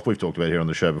Olympic golf? We've talked about it here on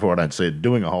the show before. I don't see it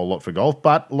doing a whole lot for golf,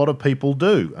 but a lot of people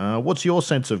do. What's your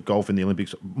sense of golf in the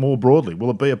Olympics more broadly? Will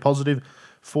it be a positive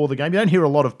for the game? You don't hear a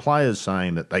lot of players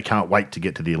saying that they can't wait to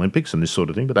get to the Olympics and this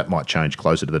sort of thing, but that might change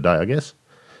closer to the day, I guess.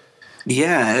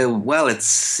 Yeah, well,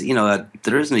 it's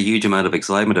there isn't a huge amount of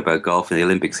excitement about golf in the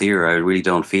Olympics here. I really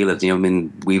don't feel it. I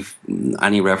mean, we've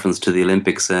any reference to the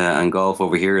Olympics and golf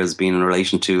over here has been in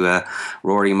relation to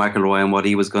Rory McIlroy and what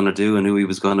he was going to do and who he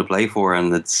was going to play for,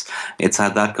 and it's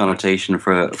had that connotation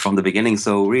from the beginning.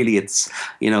 So really, it's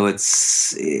hard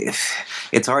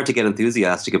to get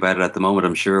enthusiastic about it at the moment.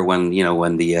 I'm sure when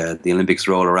the Olympics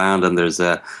roll around and there's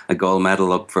a gold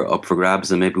medal up for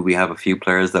grabs, and maybe we have a few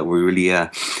players that we really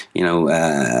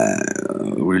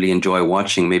really enjoy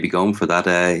watching, maybe going for that.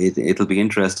 It'll be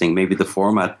interesting. Maybe the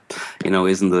format,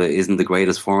 isn't the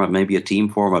greatest format. Maybe a team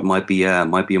format might be a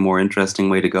more interesting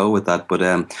way to go with that. But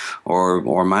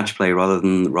or match play rather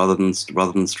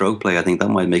than stroke play. I think that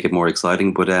might make it more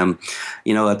exciting. But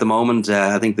at the moment,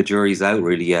 I think the jury's out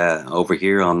really over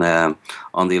here on the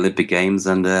Olympic Games,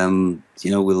 and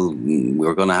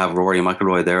we're going to have Rory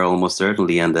McIlroy there almost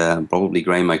certainly, and probably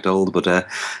Graham McDowell. But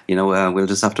we'll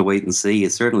just have to wait and see.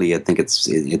 Certainly, I think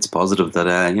it's positive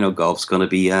that golf's going to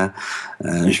be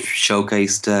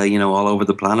showcased all over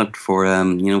the planet for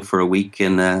a week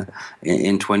in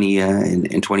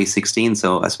 2016.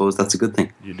 So I suppose that's a good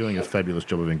thing. You're doing a fabulous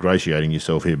job of ingratiating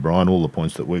yourself here, Brian. All the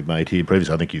points that we've made here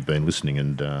previously, I think you've been listening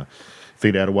and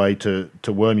figured out a way to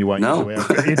worm your way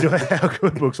into our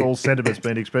good books. All sentiments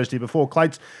been expressed here before.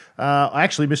 Clates, I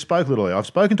actually misspoke a little earlier. I've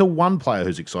spoken to one player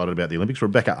who's excited about the Olympics,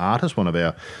 Rebecca Artis, one of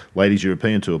our Ladies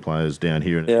European Tour players down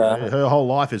here. Her whole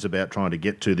life is about trying to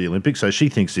get to the Olympics, so she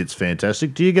thinks it's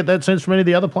fantastic. Do you get that sense from any of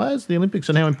the other players, the Olympics,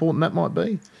 and how important that might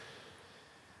be?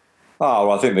 Oh,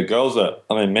 well, I think the girls are.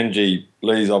 I mean, Minjee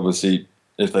Lee's obviously,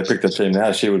 if they picked the team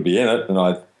now, she would be in it.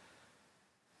 And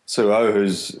Sue O,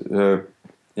 who's her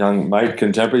young mate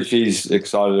contemporary, she's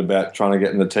excited about trying to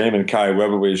get in the team, and Kay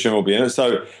Webber, we assume, will be in it.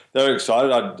 So they're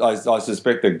excited. I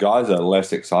suspect the guys are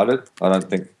less excited. I've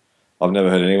never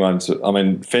heard anyone. I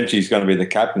mean, Fenchie's going to be the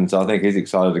captain, so I think he's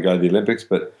excited to go to the Olympics.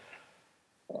 But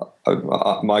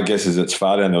my guess is it's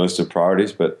far down the list of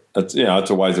priorities. But it's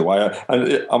a ways away.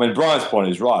 And I mean, Brian's point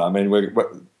is right. I mean, we're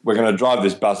going to drive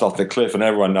this bus off the cliff, and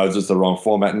everyone knows it's the wrong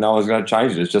format, and no one's going to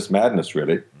change it. It's just madness,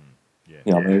 really.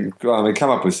 I mean,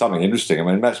 come up with something interesting. I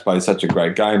mean, match play is such a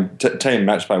great game. Team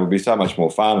match play would be so much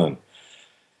more fun,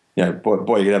 and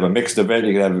boy, you could have a mixed event.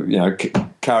 You could have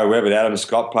Kari Webb and Adam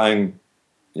Scott playing,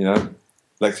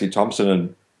 Lexi Thompson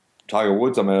and Tiger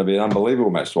Woods. I mean, it'd be an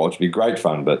unbelievable match to watch. It'd be great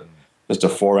fun, but just a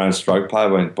 4-round stroke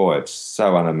play. Boy, it's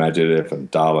so unimaginative and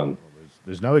dull. And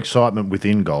there's no excitement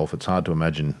within golf. It's hard to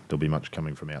imagine there'll be much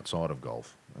coming from outside of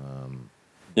golf.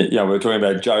 Yeah, we were talking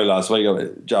about Joe last week,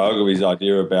 Joe Ogilvy's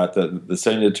idea about the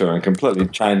senior tour and completely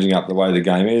changing up the way the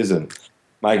game is and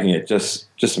making it just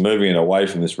moving it away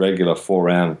from this regular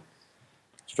 4-round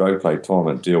stroke play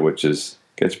tournament deal, which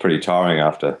gets pretty tiring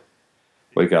after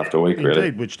week, really.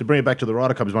 Indeed, which, to bring it back to the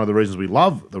Ryder Cup, is one of the reasons we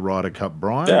love the Ryder Cup,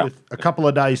 Brian. Yeah. With a couple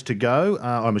of days to go,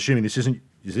 I'm assuming this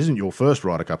isn't your first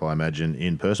Ryder Cup, I imagine,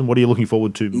 in person. What are you looking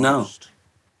forward to most?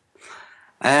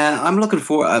 I'm looking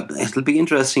for. It'll be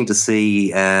interesting to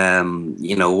see,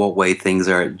 what way things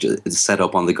are set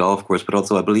up on the golf course. But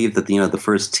also, I believe that the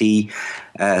first tee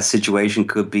situation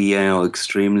could be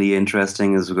extremely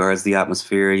interesting as regards the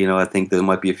atmosphere. I think there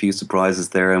might be a few surprises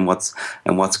there, and what's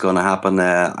going to happen.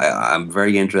 I'm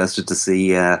very interested to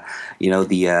see, the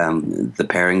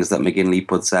pairings that McGinley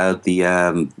puts out. The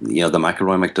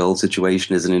McIlroy McDowell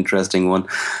situation is an interesting one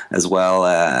as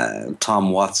well.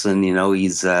 Tom Watson,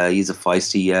 he's a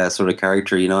feisty sort of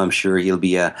character. I'm sure he'll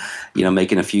be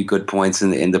making a few good points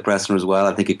in the presser as well.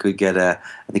 I think it could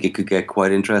get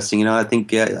quite interesting. I think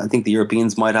the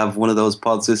Europeans might have one of those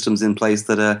pod systems in place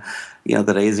that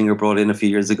that Azinger brought in a few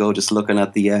years ago. Just looking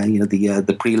at the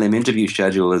prelim interview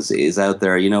schedule is out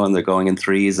there, and they're going in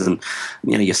threes, and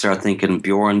you start thinking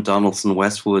Bjorn, Donaldson,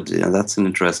 Westwood. That's an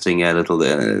interesting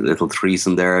little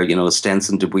threesome there.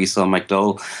 Stenson, Dubuisson,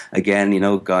 McDowell. Again,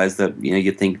 guys that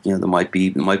you think there might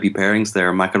be pairings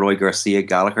there. McIlroy, Garcia,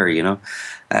 Gallagher.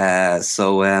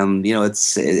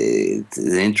 It's an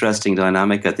interesting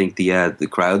dynamic. I think the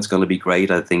crowd's going to be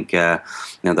great. I think they're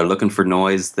looking for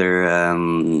noise.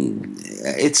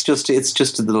 It's just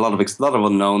a lot of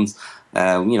unknowns.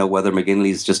 Whether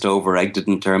McGinley's just over-egged it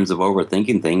in terms of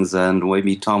overthinking things, and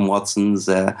maybe Tom Watson's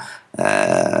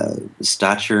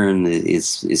stature and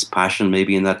his passion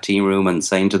maybe in that team room, and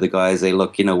saying to the guys, "Hey,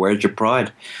 look, where's your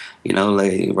pride?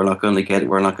 like, we're not going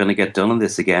to get done on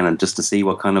this again, and just to see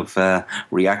what kind of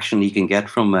reaction he can get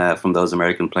from those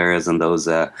American players and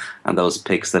those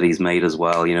picks that he's made as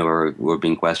well, were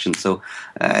being questioned. So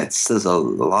there's a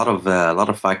lot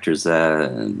of factors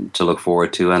to look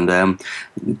forward to, and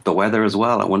the weather as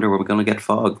well. I wonder where we're going to get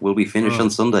fog. Will we finish on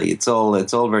Sunday? It's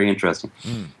all very interesting.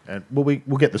 And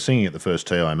we'll get the singing at the first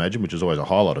tee, I imagine, which is always a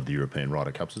highlight of the European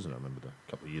Ryder Cups, isn't it? I remember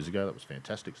a couple of years ago, that was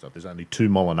fantastic stuff. There's only 2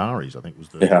 Molinaris, I think, was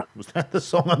that the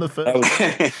song on the first?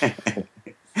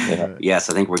 Yes,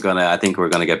 I think we're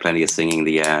gonna get plenty of singing.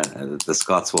 The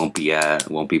Scots won't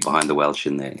be behind the Welsh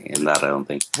in that. I don't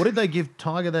think. What did they give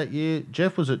Tiger that year?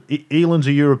 Jeff, was it Eland's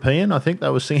a European? I think they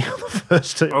were singing on the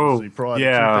first tee prior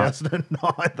to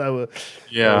 2009. They were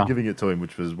giving it to him,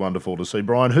 which was wonderful to see.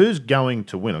 Brian, who's going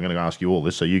to win? I'm going to ask you all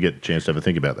this, so you get a chance to have a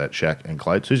think about that, Shaq and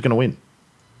Clates. Who's going to win?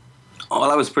 Well,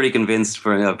 I was pretty convinced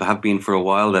have been for a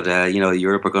while that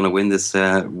Europe are going to win this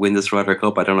Ryder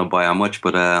Cup. I don't know by how much,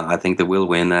 but I think they will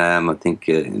win. I think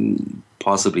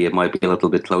possibly it might be a little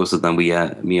bit closer than we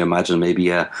imagined maybe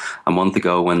a month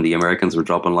ago when the Americans were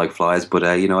dropping like flies. But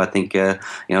I think it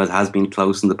has been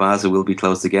close in the past. It will be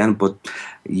close again. But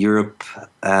Europe,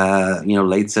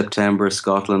 late September,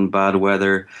 Scotland, bad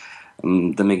weather. The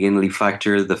McGinley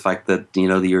factor, the fact that the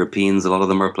Europeans, a lot of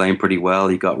them are playing pretty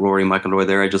well. You got Rory McIlroy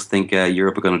there. I just think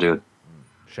Europe are going to do it.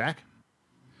 Shaq?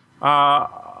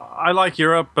 I like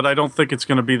Europe, but I don't think it's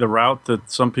going to be the route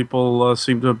that some people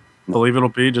seem to believe it'll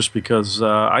be. Just because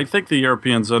I think the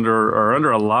Europeans are under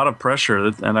a lot of pressure,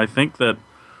 and I think that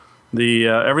the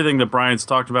everything that Brian's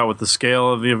talked about with the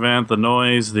scale of the event, the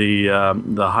noise,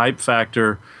 the hype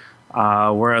factor.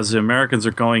 Whereas the Americans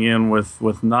are going in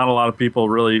with not a lot of people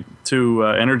really too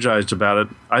energized about it,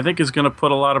 I think is going to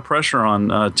put a lot of pressure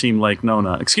on Team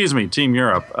Team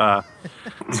Europe.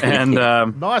 And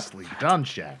nicely done,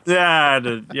 Shaq.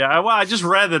 Yeah. Well, I just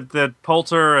read that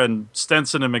Poulter and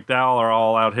Stenson and McDowell are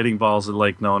all out hitting balls at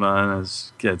Lake Nona, and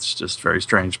it's just very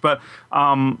strange. But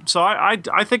so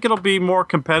I think it'll be more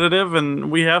competitive,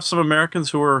 and we have some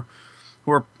Americans who are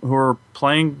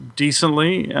playing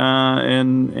decently,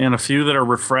 and a few that are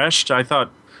refreshed. I thought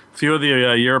a few of the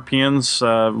Europeans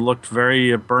looked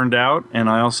very burned out, and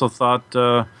I also thought,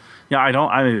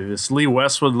 this Lee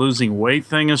Westwood losing weight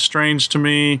thing is strange to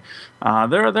me.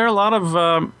 There are a lot of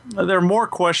there are more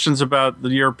questions about the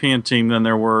European team than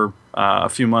there were a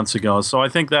few months ago. So I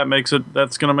think that's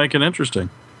going to make it interesting.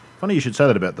 Funny you should say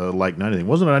that about the Lake Nona thing.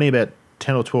 Wasn't it only about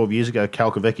 10 or 12 years ago,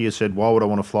 Calcavecchia said, why would I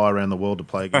want to fly around the world to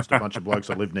play against a bunch of blokes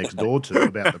I live next door to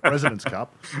about the President's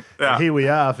Cup? Yeah. Here we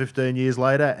are 15 years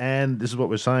later, and this is what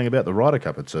we're saying about the Ryder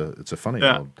Cup. It's a funny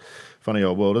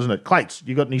old world, isn't it? Clates,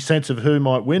 you got any sense of who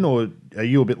might win, or are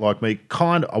you a bit like me?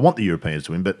 I want the Europeans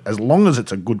to win, but as long as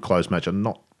it's a good close match, I'm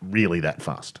not really that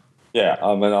fussed. Yeah,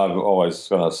 I mean, I've always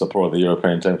supported the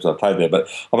European teams I've played there, but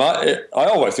I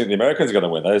always think the Americans are going to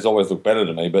win. They always look better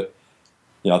to me, but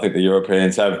I think the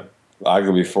Europeans have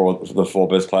arguably the 4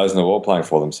 best players in the world playing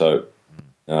for them. So,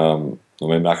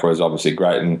 McIlroy is obviously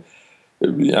great, and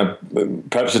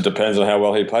perhaps it depends on how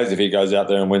well he plays. If he goes out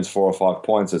there and wins 4 or 5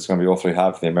 points, it's going to be awfully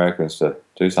hard for the Americans to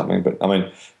do something. But I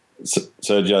mean,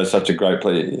 Sergio is such a great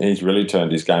player. He's really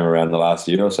turned his game around the last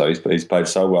year or so. He's played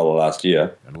so well the last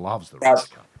year and loves the Ryder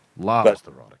Cup. Loves the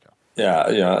Ryder Cup. Yeah,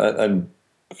 and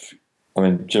I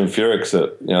mean, Jim Furyk's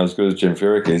as good as Jim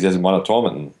Furyk is. He hasn't won a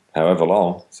tournament in however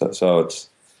long. So it's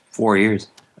 4 years.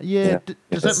 Yeah.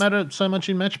 Does that matter so much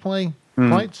in match play?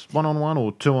 Plates 1-on-1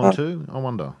 or 2-on-2? I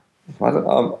wonder.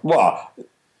 Well,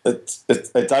 it's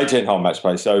 18-hole match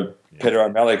play. So Peter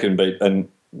O'Malley can beat, and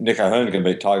Nick O'Hearn can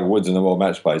beat Tiger Woods in the world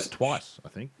match play twice. I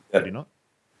think. Did he not?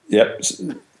 Yep.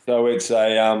 So it's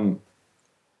a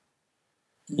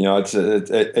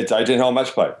it's 18-hole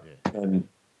match play, and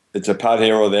it's a putt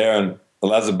here or there. And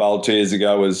Lazabal 2 years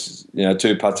ago was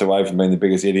 2 putts away from being the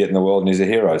biggest idiot in the world, and he's a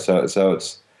hero. So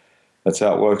that's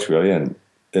how it works, really, and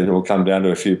it will come down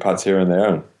to a few putts here and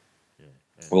there, and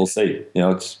we'll see.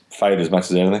 It's fate as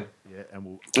much as anything. Yeah,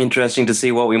 interesting to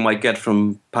see what we might get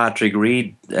from Patrick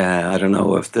Reed. I don't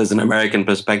know if there's an American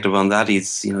perspective on that.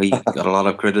 He's he got a lot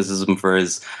of criticism for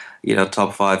his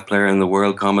top 5 player in the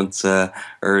world comments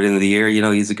early in the year.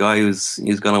 He's a guy who's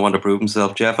going to want to prove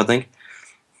himself. Jeff, I think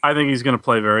he's going to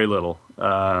play very little.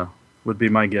 Would be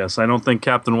my guess. I don't think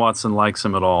Captain Watson likes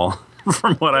him at all.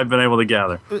 From what I've been able to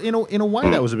gather. In a way,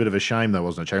 that was a bit of a shame, though,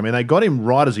 wasn't it, Chuck? I mean, they got him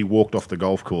right as he walked off the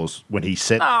golf course when he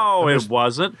said... No, it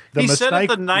wasn't. He said it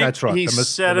the night... That's right. He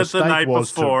said it the night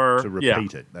before. To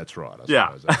repeat it. That's right.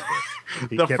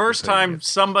 The first time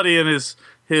somebody in his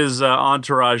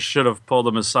entourage should have pulled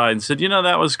him aside and said,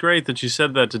 that was great that you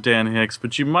said that to Dan Hicks,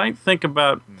 but you might think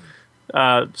about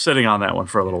sitting on that one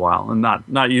for a little while and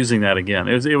not using that again.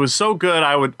 It was so good,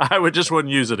 I would just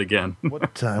wouldn't use it again.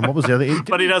 What was the other?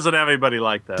 But he doesn't have anybody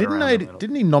like that.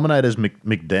 Didn't he nominate as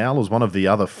McDowell as one of the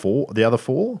other four? The other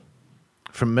four,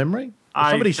 from memory.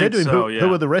 Somebody said to him,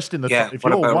 who are the rest in the top? If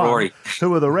what you're about one, Rory?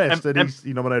 Who are the rest? And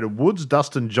he nominated Woods,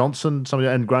 Dustin Johnson,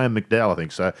 and Graham McDowell, I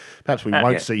think. So perhaps we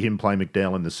won't see him play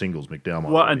McDowell in the singles. McDowell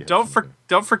might. Well, and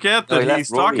don't forget that he's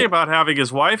talking about having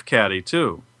his wife caddy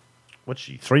too. What's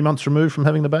she, 3 months removed from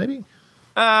having the baby?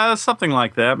 Something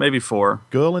like that, maybe 4.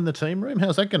 Girl in the team room?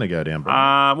 How's that going to go down,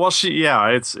 Brian? Well,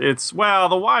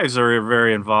 the wives are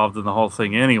very involved in the whole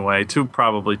thing anyway,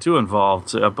 probably too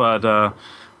involved. But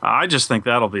I just think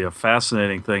that'll be a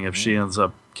fascinating thing if she ends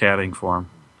up caddying for him.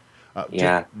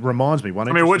 Reminds me.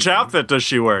 Which outfit does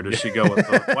she wear? Does she go with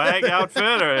the WAG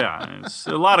outfit? Or it's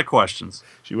a lot of questions.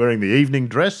 She's wearing the evening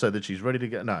dress so that she's ready to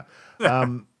go. No.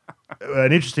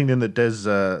 An interesting thing that Des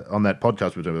on that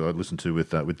podcast which I listened to with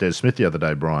Des Smith the other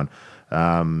day, Brian.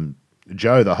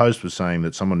 Joe, the host, was saying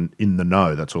that someone in the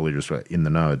know, that's all he just in the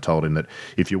know, had told him that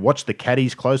if you watch the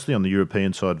caddies closely on the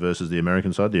European side versus the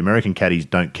American side, the American caddies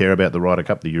don't care about the Ryder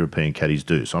Cup, the European caddies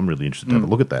do. So I'm really interested to have a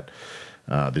look at that.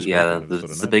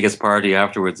 The biggest party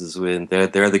afterwards is when they're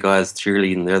the guys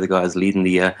cheerleading, they're the guys leading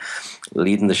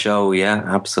the show. Yeah,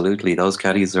 absolutely. Those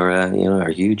caddies are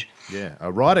huge. Yeah,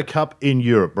 a Ryder Cup in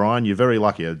Europe, Brian. You're very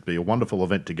lucky. It'd be a wonderful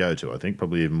event to go to. I think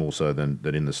probably even more so than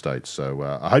in the States.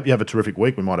 So I hope you have a terrific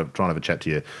week. We might try and have a chat to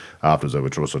you afterwards. We're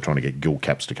also trying to get Gil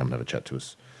Caps to come and have a chat to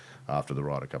us after the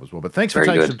Ryder Cup as well. But thanks for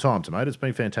taking some time, mate. It's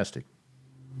been fantastic.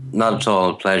 Not at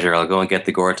all. Pleasure. I'll go and get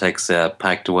the Gore-Tex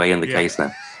packed away in the case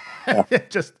now.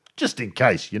 just in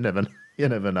case. You never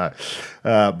know.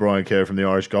 Brian Kerr from the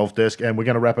Irish Golf Desk. And we're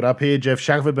going to wrap it up here. Jeff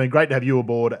Shackelford, been great to have you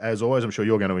aboard as always. I'm sure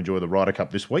you're going to enjoy the Ryder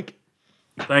Cup this week.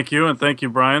 Thank you, and thank you,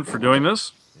 Brian, for doing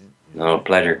this. No,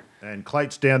 pleasure. And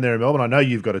Clate's down there in Melbourne. I know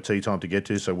you've got a tea time to get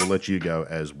to, so we'll let you go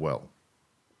as well.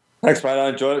 Thanks, mate. I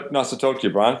enjoyed it. Nice to talk to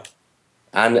you, Brian.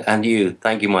 And you.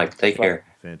 Thank you, Mike. Take care.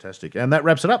 Fantastic. And that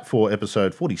wraps it up for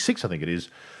episode 46, I think it is,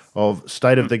 of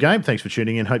State of the Game. Thanks for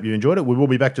tuning in. Hope you enjoyed it. We will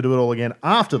be back to do it all again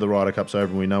after the Ryder Cup's over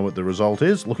and we know what the result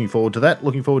is. Looking forward to that.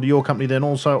 Looking forward to your company then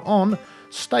also on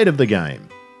State of the Game.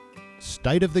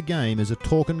 State of the Game is a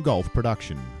Talk and Golf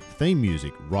production. Theme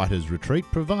music, Writer's Retreat,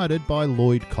 provided by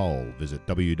Lloyd Cole. Visit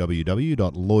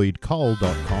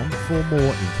www.lloydcole.com for more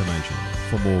information.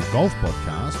 For more golf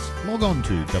podcasts, log on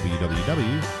to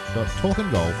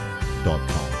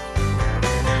www.talkandgolf.com.